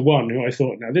she was the one who I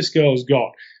thought, now this girl's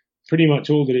got pretty much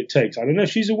all that it takes. I don't know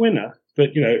if she's a winner, but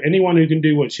anyone who can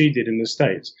do what she did in the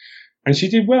States. And she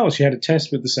did well. She had a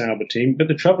test with the Sauber team, but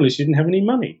the trouble is she didn't have any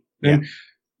money. Yeah. And,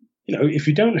 if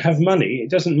you don't have money,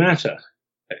 it doesn't matter.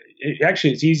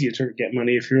 Actually, it's easier to get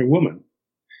money if you're a woman.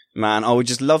 Man, I would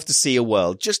just love to see a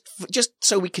world, just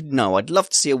so we could know. I'd love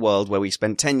to see a world where we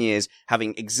spend 10 years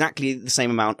having exactly the same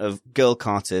amount of girl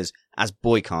karters as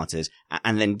boy karters,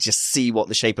 and then just see what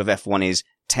the shape of F1 is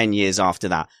 10 years after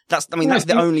that. That's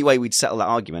the only way we'd settle that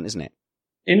argument, isn't it?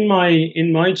 In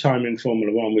my time in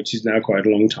Formula One, which is now quite a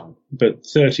long time, but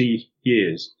 30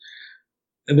 years,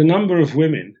 the number of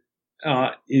women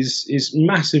is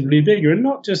massively bigger, and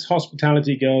not just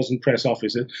hospitality girls and press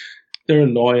officers. There are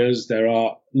lawyers. There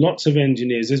are lots of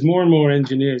engineers. There's more and more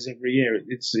engineers every year.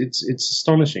 It's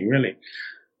astonishing, really.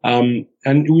 And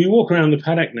we walk around the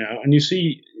paddock now, and you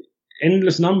see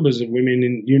endless numbers of women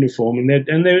in uniform, and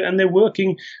they're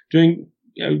working, doing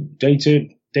data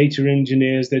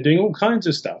engineers. They're doing all kinds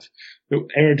of stuff.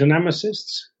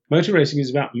 Aerodynamicists. Motor racing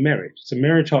is about merit. It's a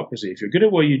meritocracy. If you're good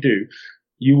at what you do,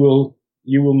 you will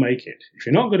make it. If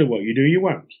you're not good at what you do, you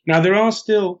won't. Now there are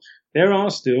still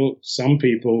some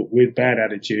people with bad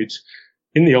attitudes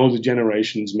in the older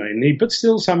generations mainly, but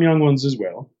still some young ones as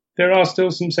well. There are still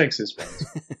some sexist ones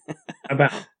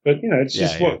about, but it's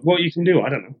just what you can do. I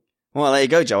don't know. Well, there you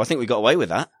go, Joe. I think we got away with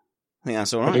that. I think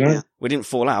that's all right. Yeah. We didn't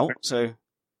fall out, so.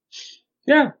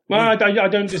 Yeah, well, I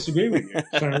don't disagree with you.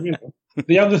 So,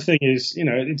 the other thing is,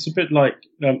 it's a bit like,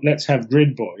 let's have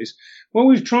grid boys. Well,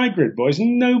 we've tried grid boys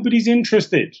and nobody's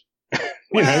interested.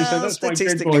 So that's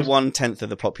statistically, 1/10 of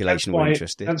the population were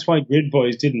interested. That's why grid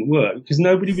boys didn't work, because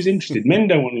nobody was interested. Men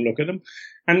don't want to look at them,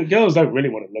 and girls don't really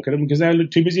want to look at them because they're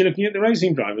too busy looking at the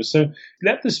racing drivers. So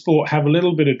let the sport have a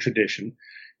little bit of tradition.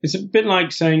 It's a bit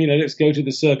like saying, let's go to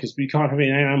the circus, but you can't have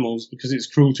any animals because it's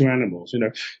cruel to animals.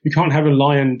 You can't have a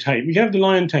lion tame. You can have the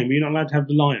lion tame, but you're not allowed to have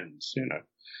the lions.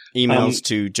 Emails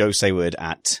to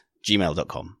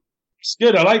joesayward@gmail.com. It's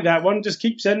good. I like that one. Just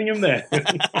keep sending them there.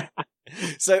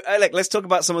 So, Alec, let's talk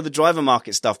about some of the driver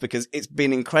market stuff, because it's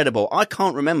been incredible. I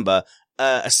can't remember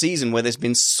a season where there's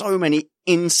been so many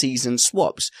in-season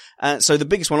swaps. So the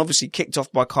biggest one obviously kicked off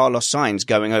by Carlos Sainz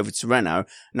going over to Renault.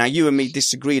 Now, you and me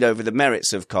disagreed over the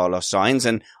merits of Carlos Sainz,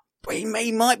 and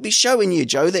he might be showing you,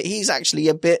 Joe, that he's actually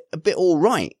a bit all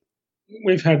right.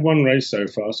 We've had one race so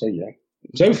far, so yeah.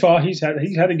 So far, he's had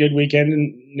a good weekend,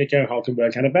 and Nico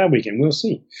Hülkenberg had a bad weekend. We'll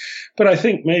see, but I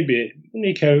think maybe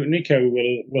Nico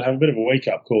will have a bit of a wake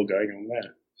up call going on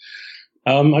there.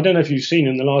 I don't know if you've seen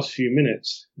in the last few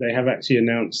minutes, they have actually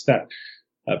announced that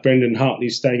Brendan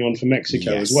Hartley's staying on for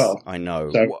Mexico as well. I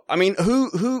know. So, I mean,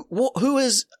 who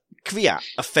has Kvyat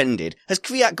offended? Has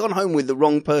Kvyat gone home with the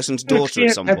wrong person's daughter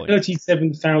at some point?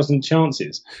 37,000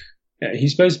 chances. Yeah,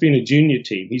 he's supposed to be in a junior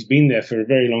team. He's been there for a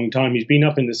very long time. He's been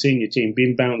up in the senior team,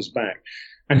 been bounced back,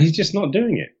 and he's just not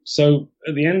doing it. So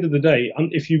at the end of the day,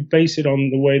 if you base it on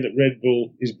the way that Red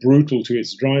Bull is brutal to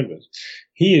its drivers,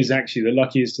 he is actually the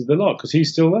luckiest of the lot because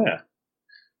he's still there,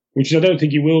 which I don't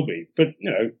think he will be. But,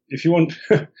 if you want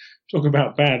to talk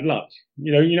about bad luck,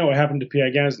 you know what happened to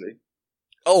Pierre Gasly.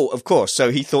 Oh, of course. So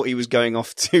he thought he was going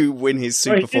off to win his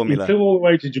Super Formula. He flew all the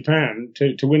way to Japan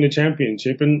to win a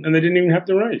championship, and they didn't even have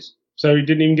the race. So he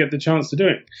didn't even get the chance to do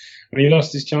it. And he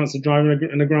lost his chance to drive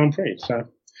in a Grand Prix. So,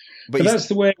 but that's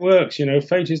the way it works.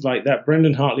 Fate is like that.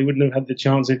 Brendan Hartley wouldn't have had the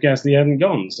chance if Gasly hadn't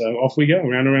gone. So off we go,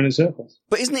 round and round in circles.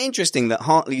 But isn't it interesting that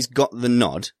Hartley's got the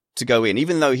nod to go in,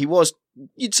 even though he was,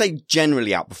 you'd say,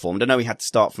 generally outperformed? I know he had to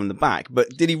start from the back,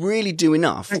 but did he really do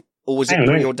enough? Or was it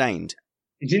preordained?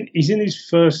 He's in his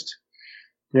first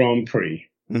Grand Prix.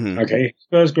 Mm-hmm. Okay, his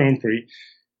first Grand Prix.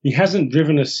 He hasn't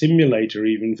driven a simulator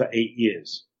even for 8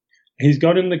 years. He's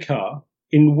got in the car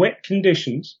in wet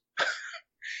conditions.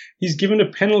 He's given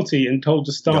a penalty and told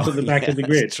to start at the back of the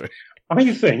grid.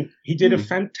 I think he did a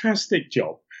fantastic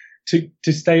job to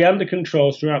stay under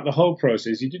control throughout the whole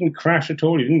process. He didn't crash at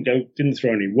all. He didn't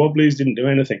throw any wobblies, didn't do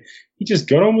anything. He just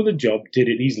got on with the job, did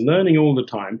it. He's learning all the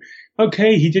time.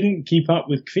 Okay, he didn't keep up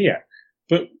with Kvyat,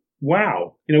 but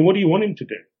wow, what do you want him to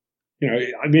do?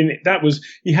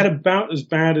 He had about as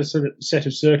bad a sort of set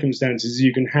of circumstances as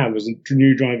you can have as a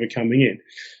new driver coming in,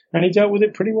 and he dealt with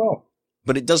it pretty well.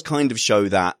 But it does kind of show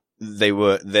that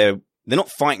they're not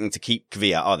fighting to keep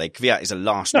Kvyat, are they? Kvyat is a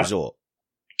last resort.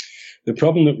 The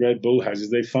problem that Red Bull has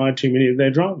is they fired too many of their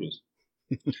drivers.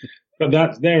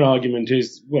 But their argument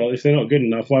is, well, if they're not good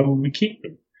enough, why would we keep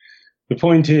them? The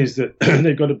point is that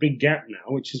they've got a big gap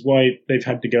now, which is why they've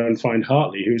had to go and find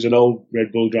Hartley, who's an old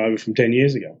Red Bull driver from 10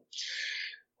 years ago.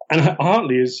 And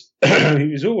Hartley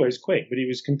he was always quick, but he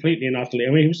was completely and utterly,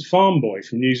 he was a farm boy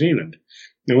from New Zealand.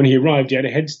 And when he arrived, he had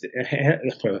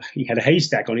a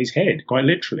haystack on his head, quite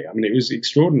literally. It was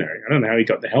extraordinary. I don't know how he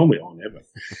got the helmet on ever.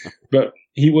 But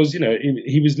he was,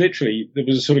 he was literally, there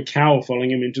was a sort of cow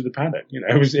following him into the paddock.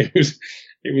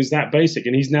 It was that basic.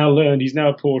 And he's now learned, he's now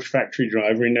a Porsche factory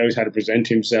driver. He knows how to present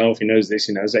himself. He knows this,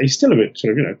 he knows that. He's still a bit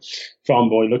sort of, farm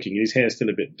boy looking. His hair's still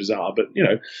a bit bizarre, but,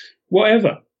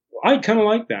 whatever. I kind of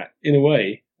like that in a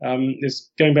way.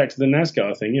 It's going back to the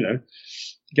NASCAR thing,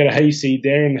 get a hayseed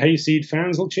there and hayseed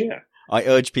fans will cheer. I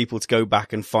urge people to go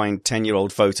back and find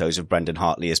 10-year-old photos of Brendan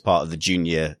Hartley as part of the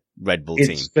junior Red Bull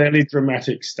team. It's fairly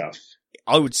dramatic stuff.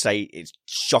 I would say it's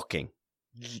shocking.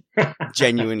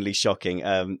 Genuinely shocking.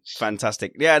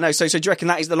 Fantastic. Yeah, no, so do you reckon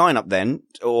that is the lineup then?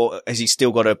 Or has he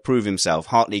still got to prove himself?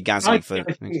 Hartley,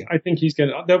 Gasly I think he's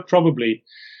going to, they'll probably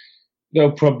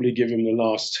give him the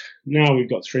last, now we've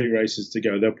got 3 races to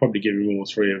go, they'll probably give him all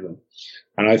 3 of them.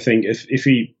 And I think if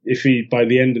he by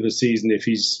the end of the season, if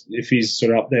he's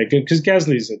sort of up there, because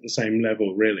Gasly's at the same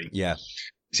level, really. Yeah.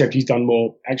 Except he's done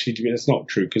more, actually, that's not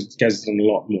true, because Gasly's done a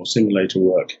lot more simulator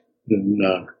work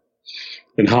than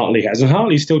Hartley has. And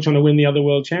Hartley's still trying to win the other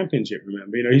world championship,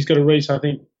 remember? He's got a race, I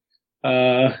think,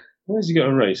 where's he got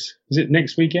a race? Is it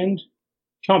next weekend?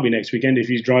 Can't be next weekend if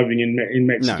he's driving in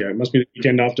Mexico. No. It must be the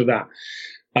weekend after that,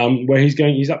 where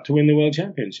he's up to win the world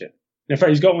championship. In fact,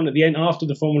 he's got one at the end after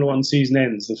the Formula One season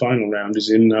ends. The final round is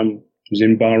in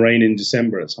Bahrain in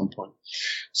December at some point.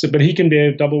 So, but he can be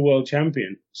a double world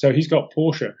champion. So he's got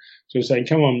Porsche. So saying,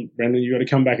 come on, Brendan, you got to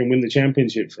come back and win the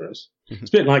championship for us. Mm-hmm.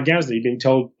 It's a bit like Gasly being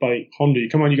told by Honda,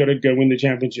 come on, you got to go win the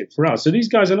championship for us. So these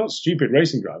guys are not stupid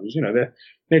racing drivers.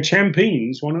 They're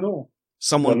champions, one and all.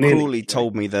 Someone cruelly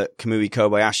told me that Kamui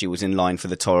Kobayashi was in line for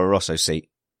the Toro Rosso seat.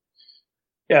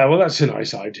 Yeah, well, that's a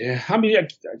nice idea. I mean,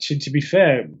 actually, to be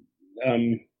fair,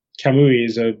 Kamui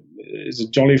is a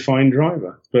jolly fine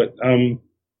driver, but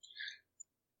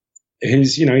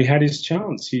he had his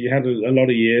chance. He had a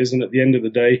lot of years, and at the end of the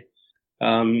day,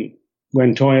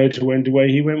 when Toyota went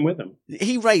away, he went with them.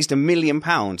 He raised £1 million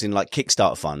in like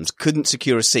Kickstarter funds, couldn't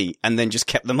secure a seat, and then just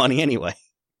kept the money anyway.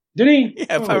 Did he?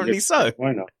 Yeah, apparently so.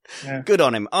 Why not? Yeah. Good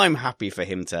on him. I'm happy for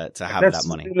him to have that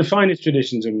money. The finest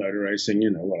traditions of motor racing,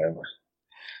 whatever.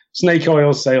 Snake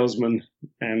oil salesman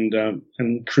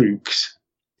and crooks.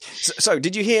 So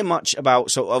did you hear much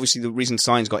about, so obviously the reason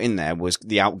Sainz got in there was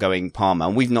the outgoing Palmer,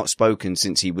 and we've not spoken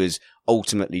since he was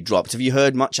ultimately dropped. Have you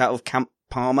heard much out of Camp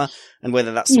Palmer and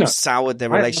whether that's soured their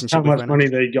relationship? How much money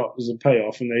they got as a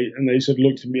payoff, and they sort of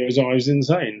looked at me as I was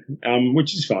insane,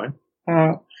 which is fine.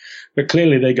 But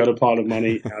clearly they got a pile of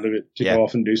money out of it to go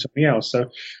off and do something else. So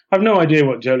I've no idea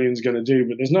what Jolyon's going to do,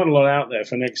 but there's not a lot out there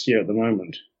for next year at the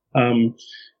moment.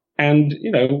 And,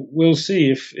 we'll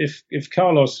see if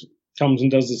Carlos comes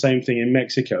and does the same thing in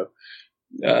Mexico,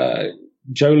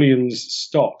 Jolyon's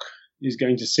stock is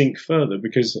going to sink further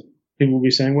because people will be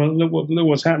saying, well, look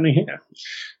what's happening here.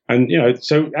 And,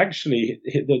 so actually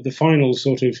the final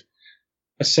sort of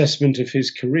assessment of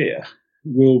his career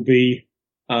will be,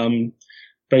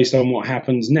 based on what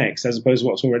happens next, as opposed to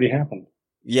what's already happened.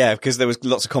 Yeah, because there was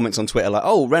lots of comments on Twitter like,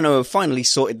 oh, Renault have finally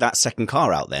sorted that second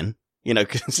car out then.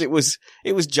 Because it was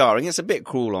jarring. It's a bit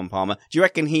cruel on Palmer. Do you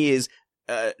reckon he is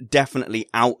definitely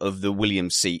out of the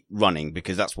Williams seat running?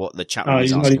 Because that's what the chat room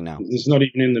is asking now. He's not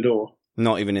even in the door.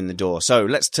 Not even in the door. So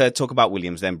let's talk about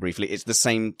Williams then briefly. It's the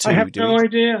same two. I have no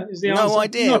idea. Is the answer. No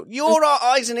idea. No. You're our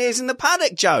eyes and ears in the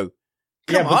paddock, Joe.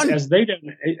 Come on. As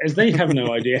they have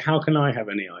no idea, how can I have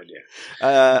any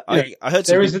idea? I heard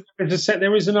there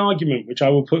is an argument which I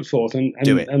will put forth, and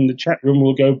the chat room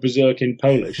will go berserk in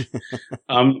Polish.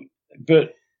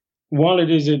 But while it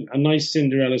is a nice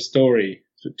Cinderella story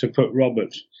to put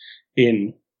Robert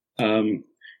in,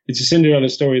 it's a Cinderella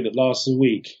story that lasts a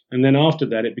week, and then after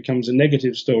that it becomes a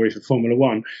negative story for Formula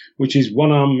One, which is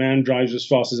one-armed man drives as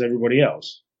fast as everybody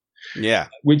else. Yeah,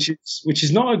 which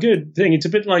is not a good thing. It's a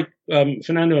bit like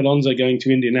Fernando Alonso going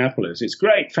to Indianapolis. It's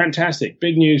great, fantastic,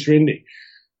 big news for Indy.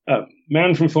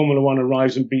 Man from Formula One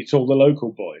arrives and beats all the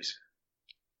local boys.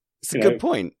 It's a good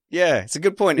point. Yeah, it's a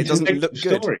good point. It doesn't look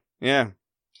good. Story. Yeah,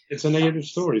 it's a negative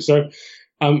story. So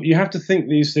you have to think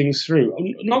these things through.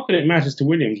 Not that it matters to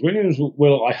Williams. Williams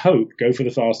will, I hope, go for the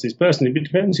fastest person. It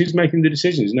depends who's making the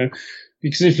decisions.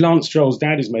 Because if Lance Stroll's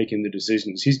dad is making the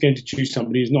decisions, he's going to choose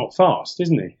somebody who's not fast,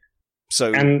 isn't he?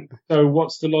 So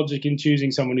what's the logic in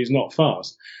choosing someone who's not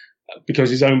fast? Because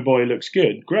his own boy looks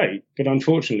good, great. But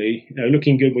unfortunately,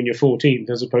 looking good when you're 14th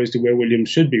as opposed to where Williams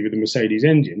should be with a Mercedes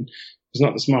engine is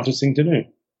not the smartest thing to do.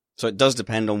 So it does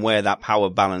depend on where that power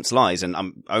balance lies, and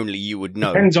only you would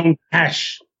know. Depends on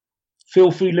cash.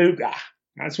 Filthy lucre.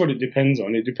 That's what it depends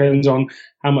on. It depends on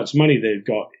how much money they've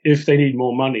got. If they need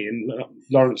more money, and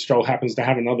Lawrence Stroll happens to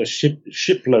have another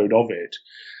shipload of it,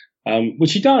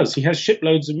 which he does. He has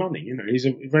shiploads of money. He's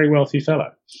a very wealthy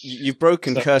fellow. You've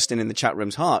broken Kirsten in the chat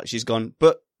room's heart. She's gone,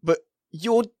 but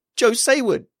you're Joe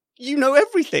Saward. You know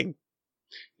everything.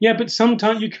 Yeah, but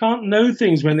sometimes you can't know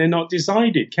things when they're not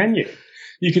decided, can you?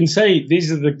 You can say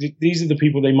these are the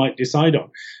people they might decide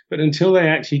on, but until they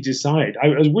actually decide,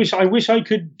 I wish I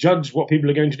could judge what people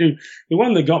are going to do. The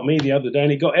one that got me the other day,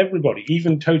 and it got everybody,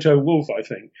 even Toto Wolff, I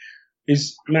think,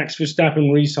 is Max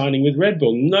Verstappen re-signing with Red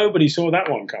Bull. Nobody saw that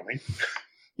one coming.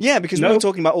 Yeah, because we were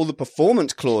talking about all the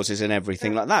performance clauses and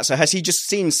everything like that. So has he just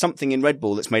seen something in Red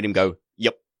Bull that's made him go,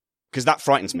 yep? Because that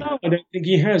frightens me. No, I don't think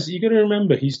he has. You got to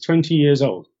remember, he's 20 years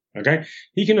old. Okay,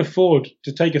 he can afford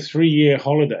to take a 3-year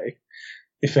holiday,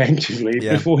 effectively,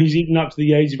 before he's even up to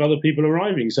the age of other people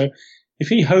arriving. So if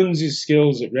he hones his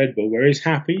skills at Red Bull, where he's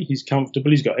happy, he's comfortable,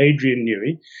 he's got Adrian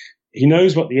Newey, he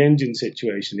knows what the engine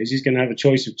situation is. He's going to have a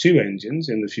choice of 2 engines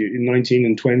in the future, in 19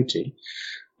 and 20.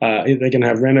 They can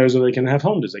have Renaults or they can have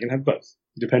Hondas. They can have both,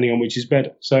 depending on which is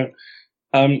better. So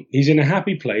he's in a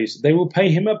happy place. They will pay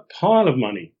him a pile of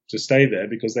money to stay there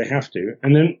because they have to.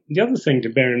 And then the other thing to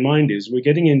bear in mind is we're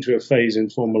getting into a phase in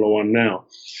Formula One now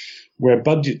where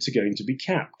budgets are going to be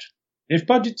capped. If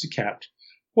budgets are capped,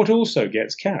 what also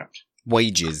gets capped?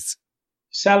 Wages.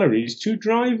 Salaries to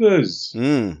drivers.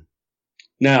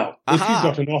 Now, if you've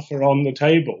got an offer on the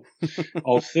table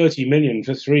of 30 million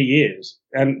for 3 years,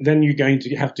 and then you're going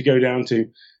to have to go down to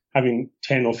having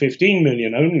 10 or 15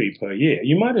 million only per year,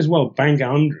 you might as well bank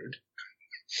 100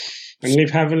 and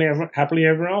live happily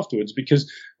ever afterwards.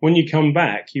 Because when you come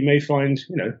back, you may find,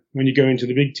 when you go into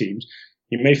the big teams,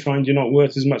 you may find you're not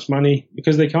worth as much money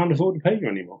because they can't afford to pay you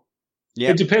anymore.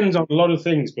 It depends on a lot of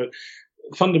things, but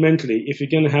fundamentally, if you're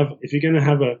going to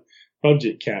have a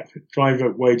budget cap,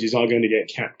 driver wages are going to get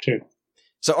capped too.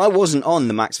 So I wasn't on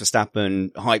the Max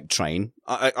Verstappen hype train.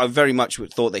 I very much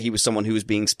thought that he was someone who was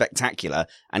being spectacular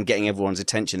and getting everyone's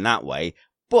attention that way.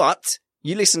 But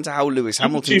you listen to how Lewis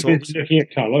Hamilton talks. You're looking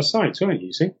at Carlos Sainz, aren't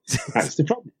you? See, that's the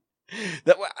problem.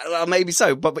 Well, maybe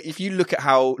so. But if you look at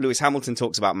how Lewis Hamilton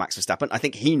talks about Max Verstappen, I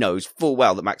think he knows full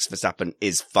well that Max Verstappen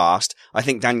is fast. I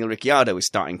think Daniel Ricciardo is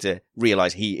starting to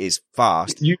realize he is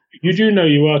fast. You do know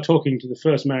you are talking to the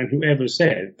first man who ever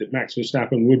said that Max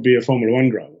Verstappen would be a Formula One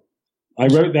driver. I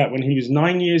wrote that when he was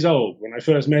 9 years old, when I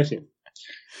first met him.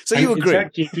 So you agree?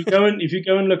 Exactly, if you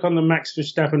go and look on the Max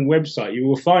Verstappen website, you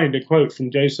will find a quote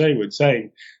from Joe Saywood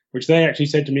saying, which they actually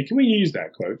said to me, can we use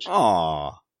that quote?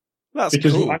 Aww. That's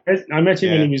because cool. I met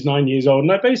him when he was 9 years old,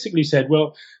 and I basically said,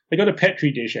 well, they got a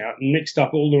Petri dish out and mixed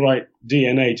up all the right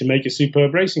DNA to make a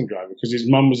superb racing driver, because his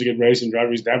mum was a good racing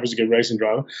driver, his dad was a good racing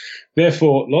driver.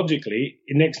 Therefore, logically,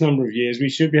 in the next number of years, we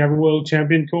should have a world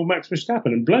champion called Max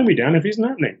Verstappen, and blow me down if it isn't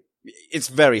happening. It's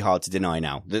very hard to deny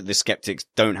now that the skeptics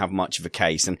don't have much of a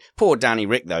case. And poor Danny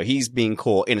Rick, though, he's being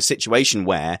caught in a situation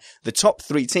where the top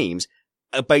 3 teams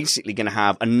are basically going to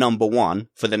have a number 1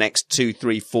 for the next 2,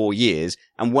 3, 4 years.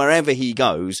 And wherever he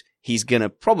goes, he's going to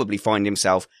probably find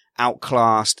himself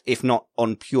outclassed, if not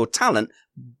on pure talent,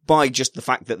 by just the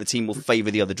fact that the team will favour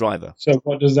the other driver. So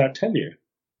what does that tell you?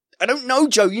 I don't know,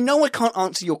 Joe. You know I can't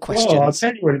answer your questions. Well, I'll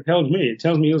tell you what it tells me. It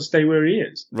tells me he'll stay where he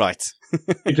is. Right.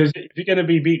 Because if you're going to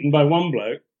be beaten by one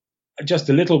bloke, just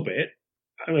a little bit,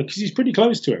 because he's pretty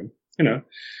close to him,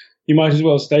 you might as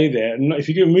well stay there. And if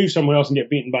you go move somewhere else and get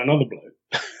beaten by another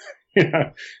bloke,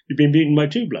 you've been beaten by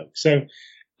 2 blokes. So,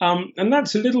 and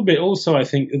that's a little bit also, I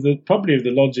think, probably of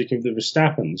the logic of the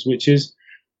Verstappens, which is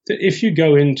that if you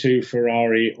go into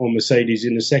Ferrari or Mercedes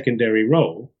in a secondary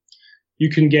role, you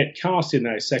can get cast in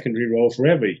that secondary role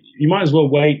forever. You might as well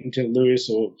wait until Lewis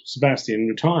or Sebastian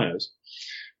retires.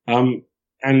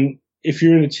 And if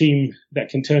you're in a team that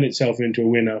can turn itself into a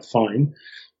winner, fine.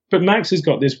 But Max has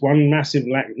got this one massive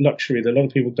luxury that a lot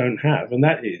of people don't have, and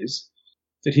that is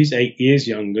that he's 8 years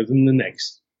younger than the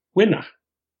next winner.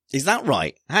 Is that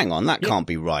right? Hang on, that can't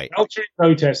be right. Valtteri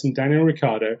Bottas and Daniel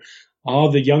Ricciardo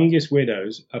are the youngest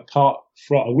winners apart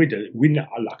from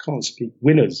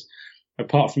winners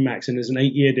apart from Max, and there's an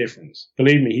 8-year difference.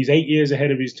 Believe me, he's 8 years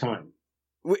ahead of his time.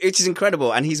 Which is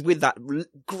incredible, and he's with that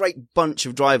great bunch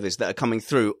of drivers that are coming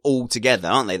through all together,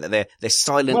 aren't they? That they're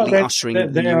silently ushering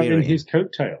the new era. They are in his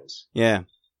coattails. Yeah.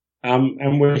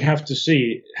 And we have to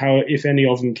see how, if any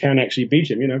of them can actually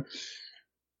beat him.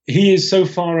 He is so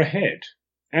far ahead,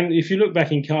 and if you look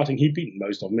back in karting, he'd beaten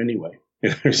most of them anyway.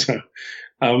 So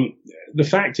the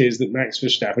fact is that Max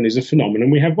Verstappen is a phenomenon.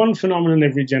 We have one phenomenon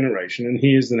every generation, and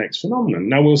he is the next phenomenon.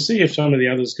 Now we'll see if some of the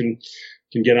others can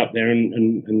get up there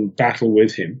and battle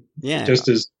with him. Yeah. Just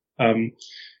as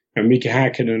Mika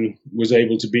Häkkinen was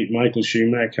able to beat Michael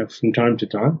Schumacher from time to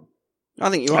time. I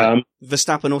think you're right.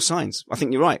 Verstappen or Sainz. I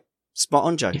think you're right. Spot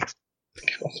on, Joe.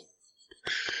 God.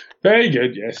 Very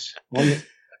good, yes.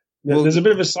 There's a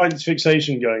bit of a science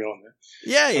fixation going on there.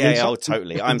 Yeah,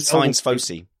 totally. I'm Sainz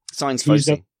Fossey. Sainz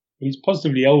Fossey. He's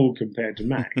positively old compared to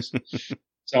Max.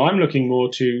 So I'm looking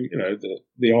more to,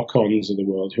 the Ocons of the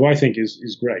world, who I think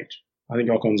is great. I think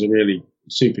Ocon's a really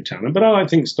super talent, but I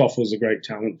think Stoffel's a great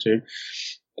talent too.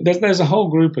 There's a whole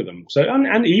group of them. So,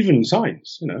 and even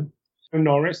Sainz,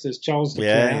 Norris, there's Charles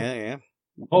Leclerc. Yeah.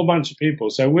 A whole bunch of people.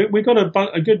 So we've got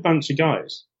a good bunch of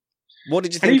guys. What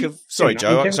did you think of... Sorry,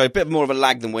 Joe. So a bit more of a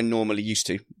lag than we're normally used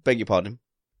to. Beg your pardon.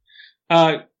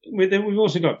 We've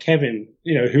also got Kevin,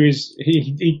 who is...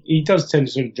 He does tend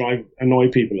to sort of annoy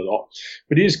people a lot,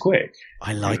 but he is quick.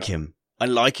 I like him. I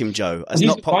like him, Joe. That's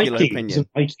not popular opinion. He's a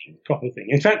Viking proper thing.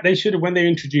 In fact, they should have, when they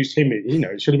introduced him,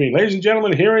 it should have been, ladies and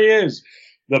gentlemen, here he is,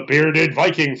 the bearded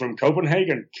Viking from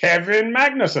Copenhagen, Kevin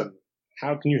Magnussen.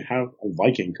 How can you have a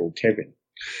Viking called Kevin?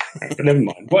 But never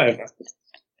mind, whatever.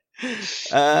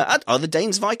 Are the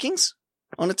Danes Vikings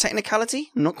on a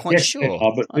technicality? I'm not quite sure. They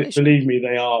are, but believe me,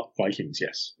 they are Vikings,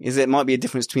 yes. It might be a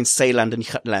difference between Sealand and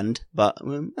Jutland, but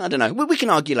I don't know. We can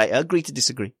argue later. Agree to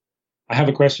disagree. I have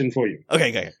a question for you.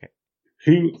 Okay.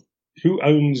 Who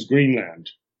owns Greenland?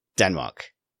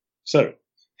 Denmark. So,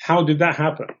 how did that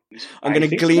happen? I'm going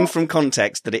to glean from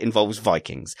context that it involves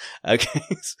Vikings. Okay.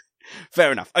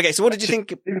 Fair enough. Okay, so what did you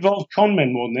think? It involved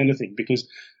conmen more than anything, because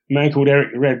a man called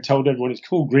Eric the Red told everyone it's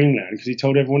called Greenland because he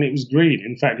told everyone it was green.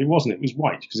 In fact, it wasn't. It was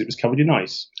white because it was covered in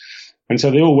ice. And so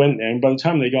they all went there, and by the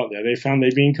time they got there, they found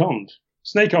they'd been conned.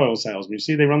 Snake oil salesmen. You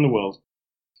see, they run the world.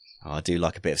 Oh, I do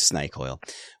like a bit of snake oil.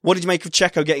 What did you make of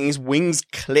Checo getting his wings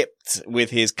clipped with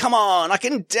his, come on, I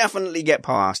can definitely get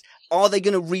past? Are they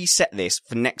going to reset this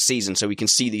for next season so we can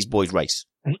see these boys race?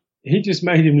 He just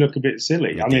made him look a bit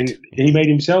silly. He made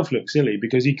himself look silly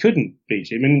because he couldn't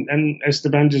beat him, and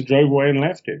Esteban just drove away and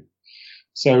left him.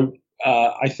 So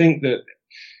I think that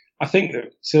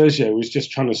Sergio was just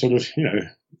trying to sort of,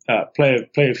 play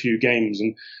a few games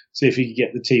and see if he could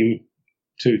get the team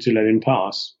to let him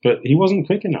pass, but he wasn't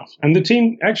quick enough. And the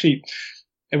team, actually,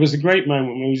 it was a great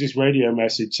moment when there was this radio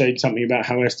message saying something about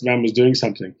how Esteban was doing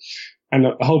something. And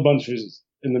a whole bunch of us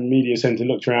in the media centre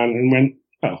looked around and went,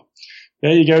 oh,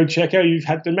 there you go, Checo, you've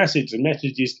had the message. The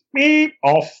message is beep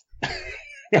off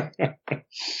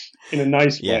in a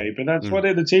nice way. But that's what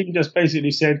the team just basically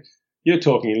said, you're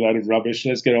talking a lot of rubbish,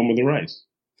 let's get on with the race.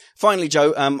 Finally,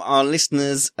 Joe, our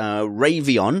listeners,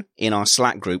 Ravion in our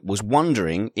Slack group was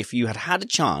wondering if you had a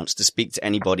chance to speak to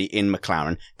anybody in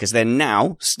McLaren, because they're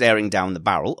now staring down the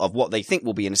barrel of what they think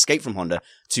will be an escape from Honda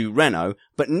to Renault,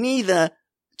 but neither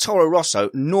Toro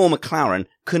Rosso nor McLaren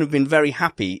could have been very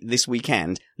happy this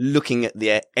weekend looking at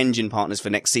their engine partners for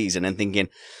next season and thinking,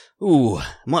 ooh,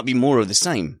 might be more of the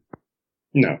same.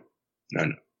 No.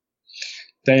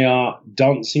 They are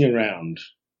dancing around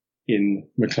in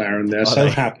McLaren. They're so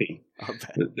happy.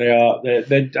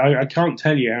 I can't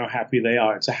tell you how happy they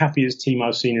are. It's the happiest team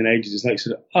I've seen in ages. It's like,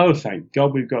 sort of, oh, thank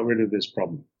God we've got rid of this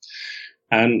problem.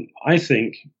 And I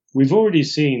think we've already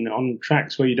seen on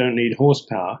tracks where you don't need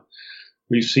horsepower,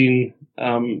 we've seen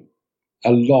a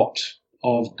lot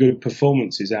of good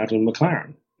performances out of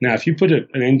McLaren. Now, if you put an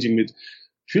engine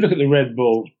if you look at the Red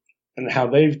Bull and how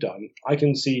they've done, I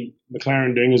can see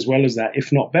McLaren doing as well as that,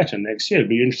 if not better, next year. It'll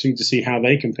be interesting to see how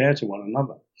they compare to one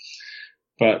another.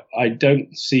 But I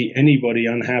don't see anybody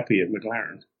unhappy at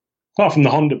McLaren, apart from the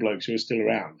Honda blokes who are still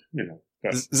around.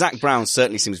 But Zach Brown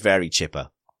certainly seems very chipper.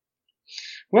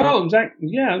 Well, Zach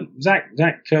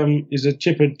is a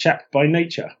chipper chap by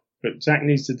nature, but Zach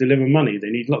needs to deliver money. They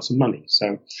need lots of money.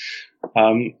 So,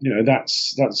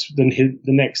 that's the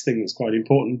next thing that's quite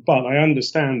important. But I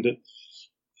understand that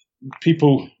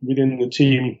people within the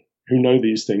team who know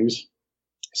these things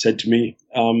said to me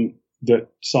that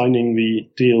signing the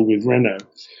deal with Renault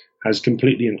has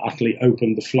completely and utterly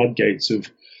opened the floodgates of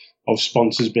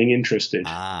sponsors being interested.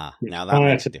 Now that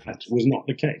makes a difference. That was not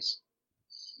the case.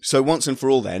 So once and for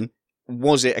all then,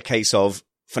 was it a case of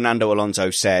Fernando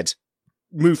Alonso said,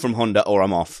 move from Honda or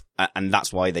I'm off, and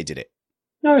that's why they did it?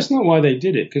 No, it's not why they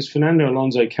did it, because Fernando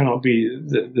Alonso cannot be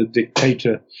the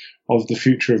dictator of the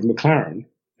future of McLaren.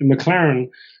 McLaren,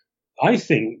 I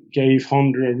think, gave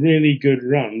Honda a really good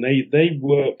run. They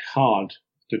worked hard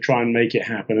to try and make it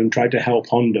happen and tried to help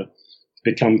Honda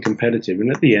become competitive. And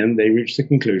at the end, they reached the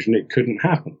conclusion it couldn't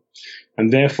happen.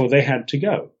 And therefore, they had to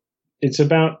go. In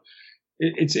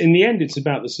the end, it's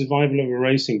about the survival of a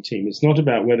racing team. It's not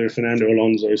about whether Fernando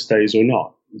Alonso stays or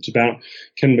not. It's about,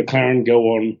 can McLaren go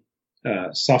on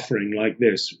suffering like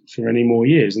this for any more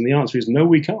years? And the answer is no,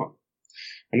 we can't.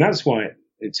 And that's why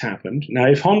it's happened. Now,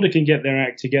 if Honda can get their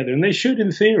act together, and they should,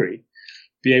 in theory,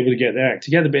 be able to get their act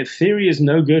together, but theory is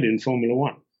no good in Formula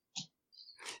One.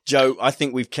 Joe, I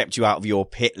think we've kept you out of your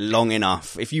pit long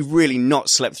enough. If you've really not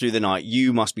slept through the night,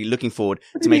 you must be looking forward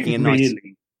to making a nice...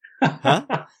 Really? Huh?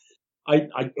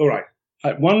 All right.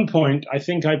 at one point, I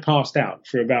think I passed out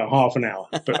for about half an hour,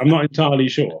 but I'm not entirely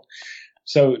sure.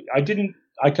 So I think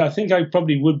I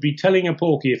probably would be telling a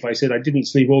porky if I said I didn't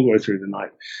sleep all the way through the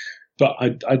night. But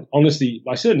I honestly,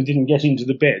 I certainly didn't get into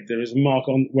the bed. There is a mark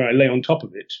on where I lay on top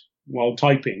of it while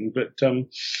typing, but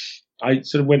I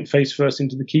sort of went face first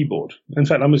into the keyboard. In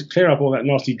fact, I must clear up all that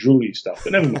nasty drooly stuff,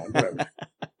 but never mind. Whatever.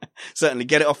 Certainly,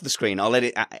 get it off the screen. I'll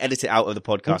edit it out of the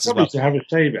podcast as well. To have a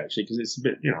shave, actually, because it's a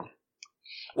bit,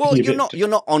 Well, you're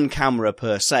not on camera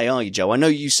per se, are you, Joe? I know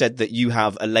you said that you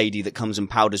have a lady that comes and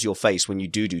powders your face when you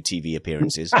do TV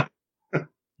appearances.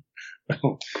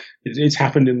 Well, it's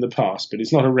happened in the past, but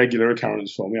it's not a regular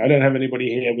occurrence for me. I don't have anybody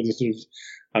here with a sort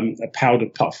of a powder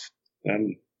puff.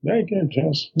 Very good,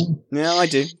 Josh. Yeah, I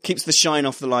do. Keeps the shine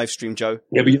off the live stream, Joe.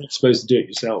 Yeah, but you're not supposed to do it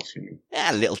yourself.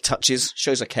 Yeah, little touches.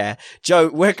 Shows I care. Joe,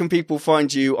 where can people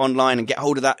find you online and get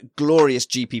hold of that glorious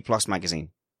GP Plus magazine?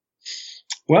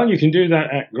 Well, you can do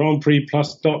that at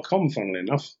grandprixplus.com, funnily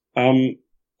enough.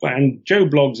 And Joe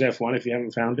Blogs F1 if you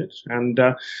haven't found it. And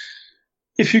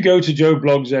if you go to Joe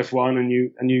Blogs F1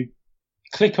 and you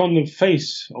click on the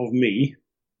face of me,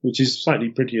 which is slightly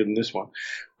prettier than this one,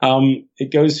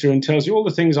 it goes through and tells you all the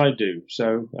things I do.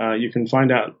 So you can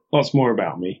find out lots more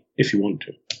about me if you want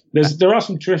to. There are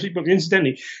some terrific books.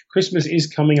 Incidentally, Christmas is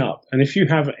coming up. And if you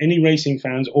have any racing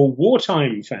fans or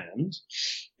wartime fans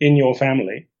in your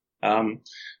family,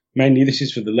 mainly this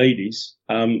is for the ladies,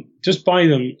 just buy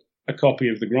them a copy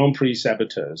of the Grand Prix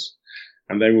Saboteurs,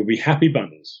 and they will be happy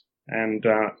bunnies. And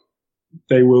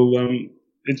they will...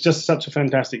 it's just such a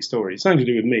fantastic story. It's nothing to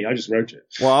do with me. I just wrote it.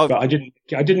 Well, but I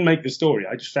didn't make the story.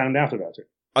 I just found out about it.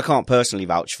 I can't personally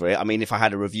vouch for it. I mean, if I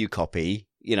had a review copy,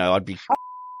 I'd be...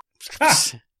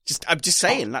 I'm just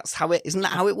saying, isn't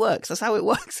that how it works? That's how it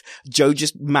works. Joe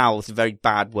just mouthed very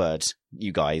bad words,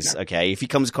 you guys, okay? If he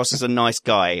comes across as a nice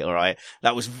guy, all right?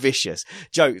 That was vicious.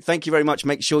 Joe, thank you very much.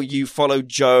 Make sure you follow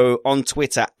Joe on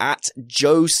Twitter at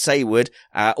Joe Saywood.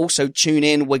 Also tune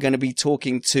in. We're going to be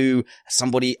talking to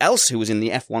somebody else who was in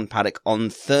the F1 paddock on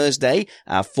Thursday,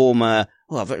 a guy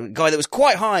that was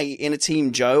quite high in a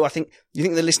team, Joe. You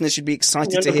think the listeners should be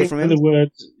excited to hear from him?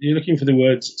 You're looking for the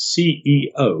words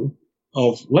CEO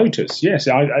of Lotus. Yes,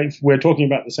 we're talking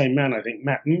about the same man, I think,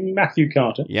 Matthew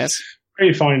Carter. Yes.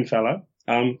 Very fine fellow.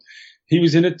 He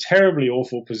was in a terribly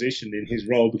awful position in his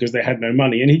role because they had no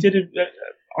money, and he did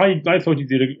I thought he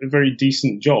did a very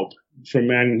decent job for a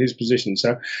man in his position.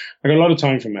 So I got a lot of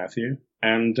time for Matthew,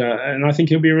 and I think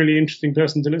he'll be a really interesting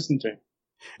person to listen to.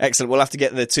 Excellent. We'll have to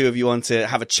get the two of you on to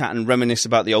have a chat and reminisce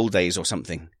about the old days or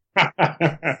something.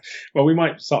 Well, we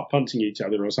might start punching each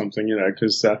other or something,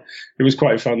 because it was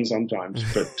quite fun sometimes.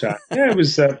 But it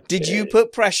was. Did you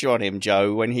put pressure on him,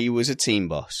 Joe, when he was a team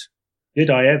boss? Did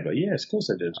I ever? Yes, of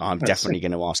course I did. I'm definitely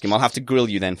going to ask him. I'll have to grill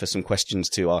you then for some questions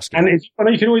to ask him. And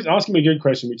you can always ask him a good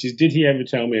question, which is, did he ever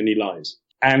tell me any lies?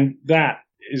 And that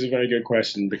is a very good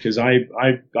question, because I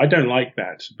don't like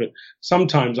that. But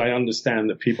sometimes I understand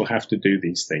that people have to do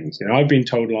these things. I've been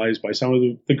told lies by some of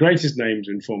the greatest names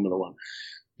in Formula One.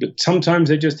 But sometimes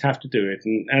they just have to do it,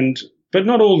 but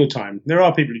not all the time. There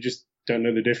are people who just don't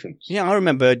know the difference. Yeah, I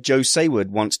remember Joe Saywood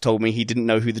once told me he didn't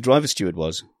know who the driver steward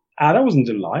was. That wasn't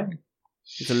a lie.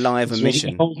 It's a lie of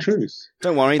omission. The whole truth.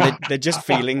 Don't worry, they're just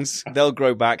feelings. They'll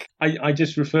grow back. I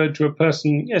just referred to a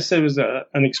person. Yes, there was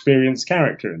an experienced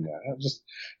character in there. Just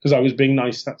because I was being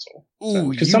nice, that's all.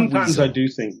 Because sometimes I do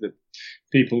think that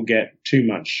people get too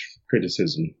much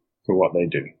criticism for what they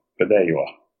do. But there you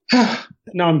are.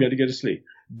 Now I'm going to go to sleep.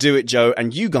 Do it, Joe,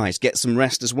 and you guys get some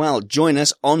rest as well. Join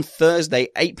us on Thursday,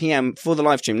 8 p.m. for the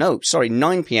live stream.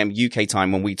 9 p.m. UK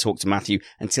time when we talk to Matthew.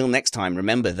 Until next time,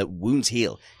 remember that wounds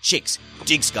heal, chicks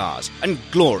dig scars, and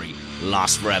glory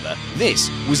lasts forever. This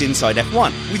was Inside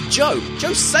F1 with Joe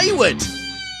Saywood.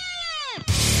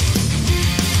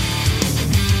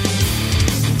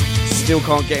 Still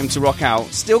can't get him to rock out.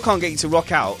 Still can't get you to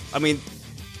rock out. I mean,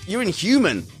 you're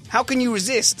inhuman. How can you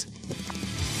resist?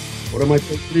 What am I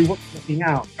supposed to do? What's rocking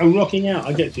out? Oh, rocking out.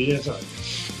 I get you. Yeah, sorry.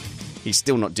 He's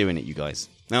still not doing it, you guys.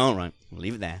 All right. We'll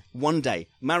leave it there. One day,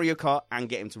 Mario Kart and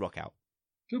get him to rock out.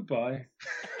 Goodbye.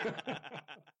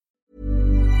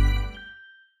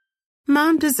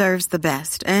 Mom deserves the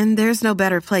best, and there's no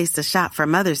better place to shop for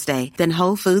Mother's Day than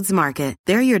Whole Foods Market.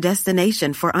 They're your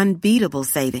destination for unbeatable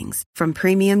savings, from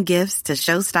premium gifts to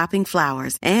show-stopping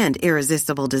flowers and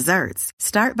irresistible desserts.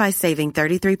 Start by saving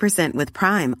 33% with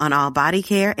Prime on all body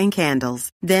care and candles.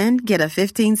 Then get a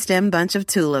 15-stem bunch of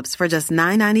tulips for just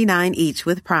 $9.99 each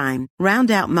with Prime.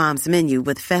 Round out Mom's menu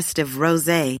with festive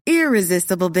rosé,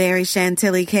 irresistible berry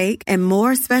chantilly cake, and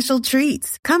more special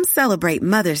treats. Come celebrate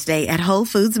Mother's Day at Whole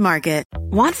Foods Market. it.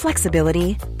 Want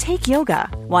flexibility? Take yoga.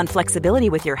 Want flexibility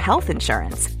with your health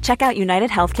insurance? Check out United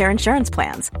Healthcare Insurance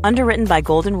Plans. Underwritten by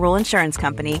Golden Rule Insurance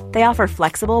Company, they offer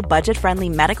flexible, budget-friendly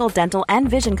medical, dental, and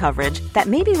vision coverage that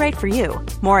may be right for you.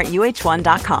 More at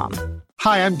uh1.com.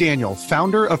 Hi, I'm Daniel,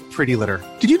 founder of Pretty Litter.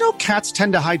 Did you know cats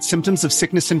tend to hide symptoms of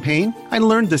sickness and pain? I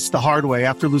learned this the hard way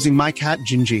after losing my cat,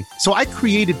 Gingy. So I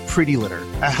created Pretty Litter,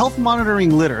 a health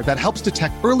monitoring litter that helps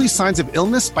detect early signs of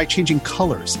illness by changing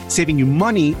colors, saving you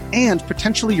money and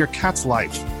potentially your cat's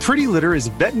life. Pretty Litter is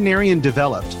veterinarian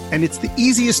developed, and it's the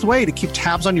easiest way to keep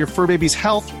tabs on your fur baby's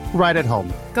health right at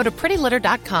home. Go to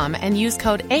prettylitter.com and use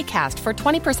code ACAST for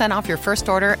 20% off your first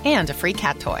order and a free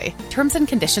cat toy. Terms and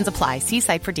conditions apply. See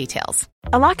site for details.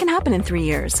 A lot can happen in 3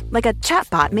 years, like a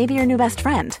chatbot may be your new best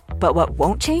friend. But what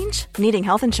won't change? Needing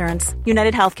health insurance.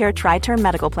 United Healthcare Tri-Term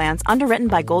Medical Plans, underwritten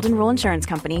by Golden Rule Insurance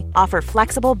Company, offer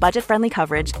flexible, budget-friendly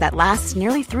coverage that lasts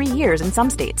nearly 3 years in some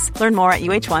states. Learn more at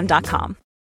uh1.com.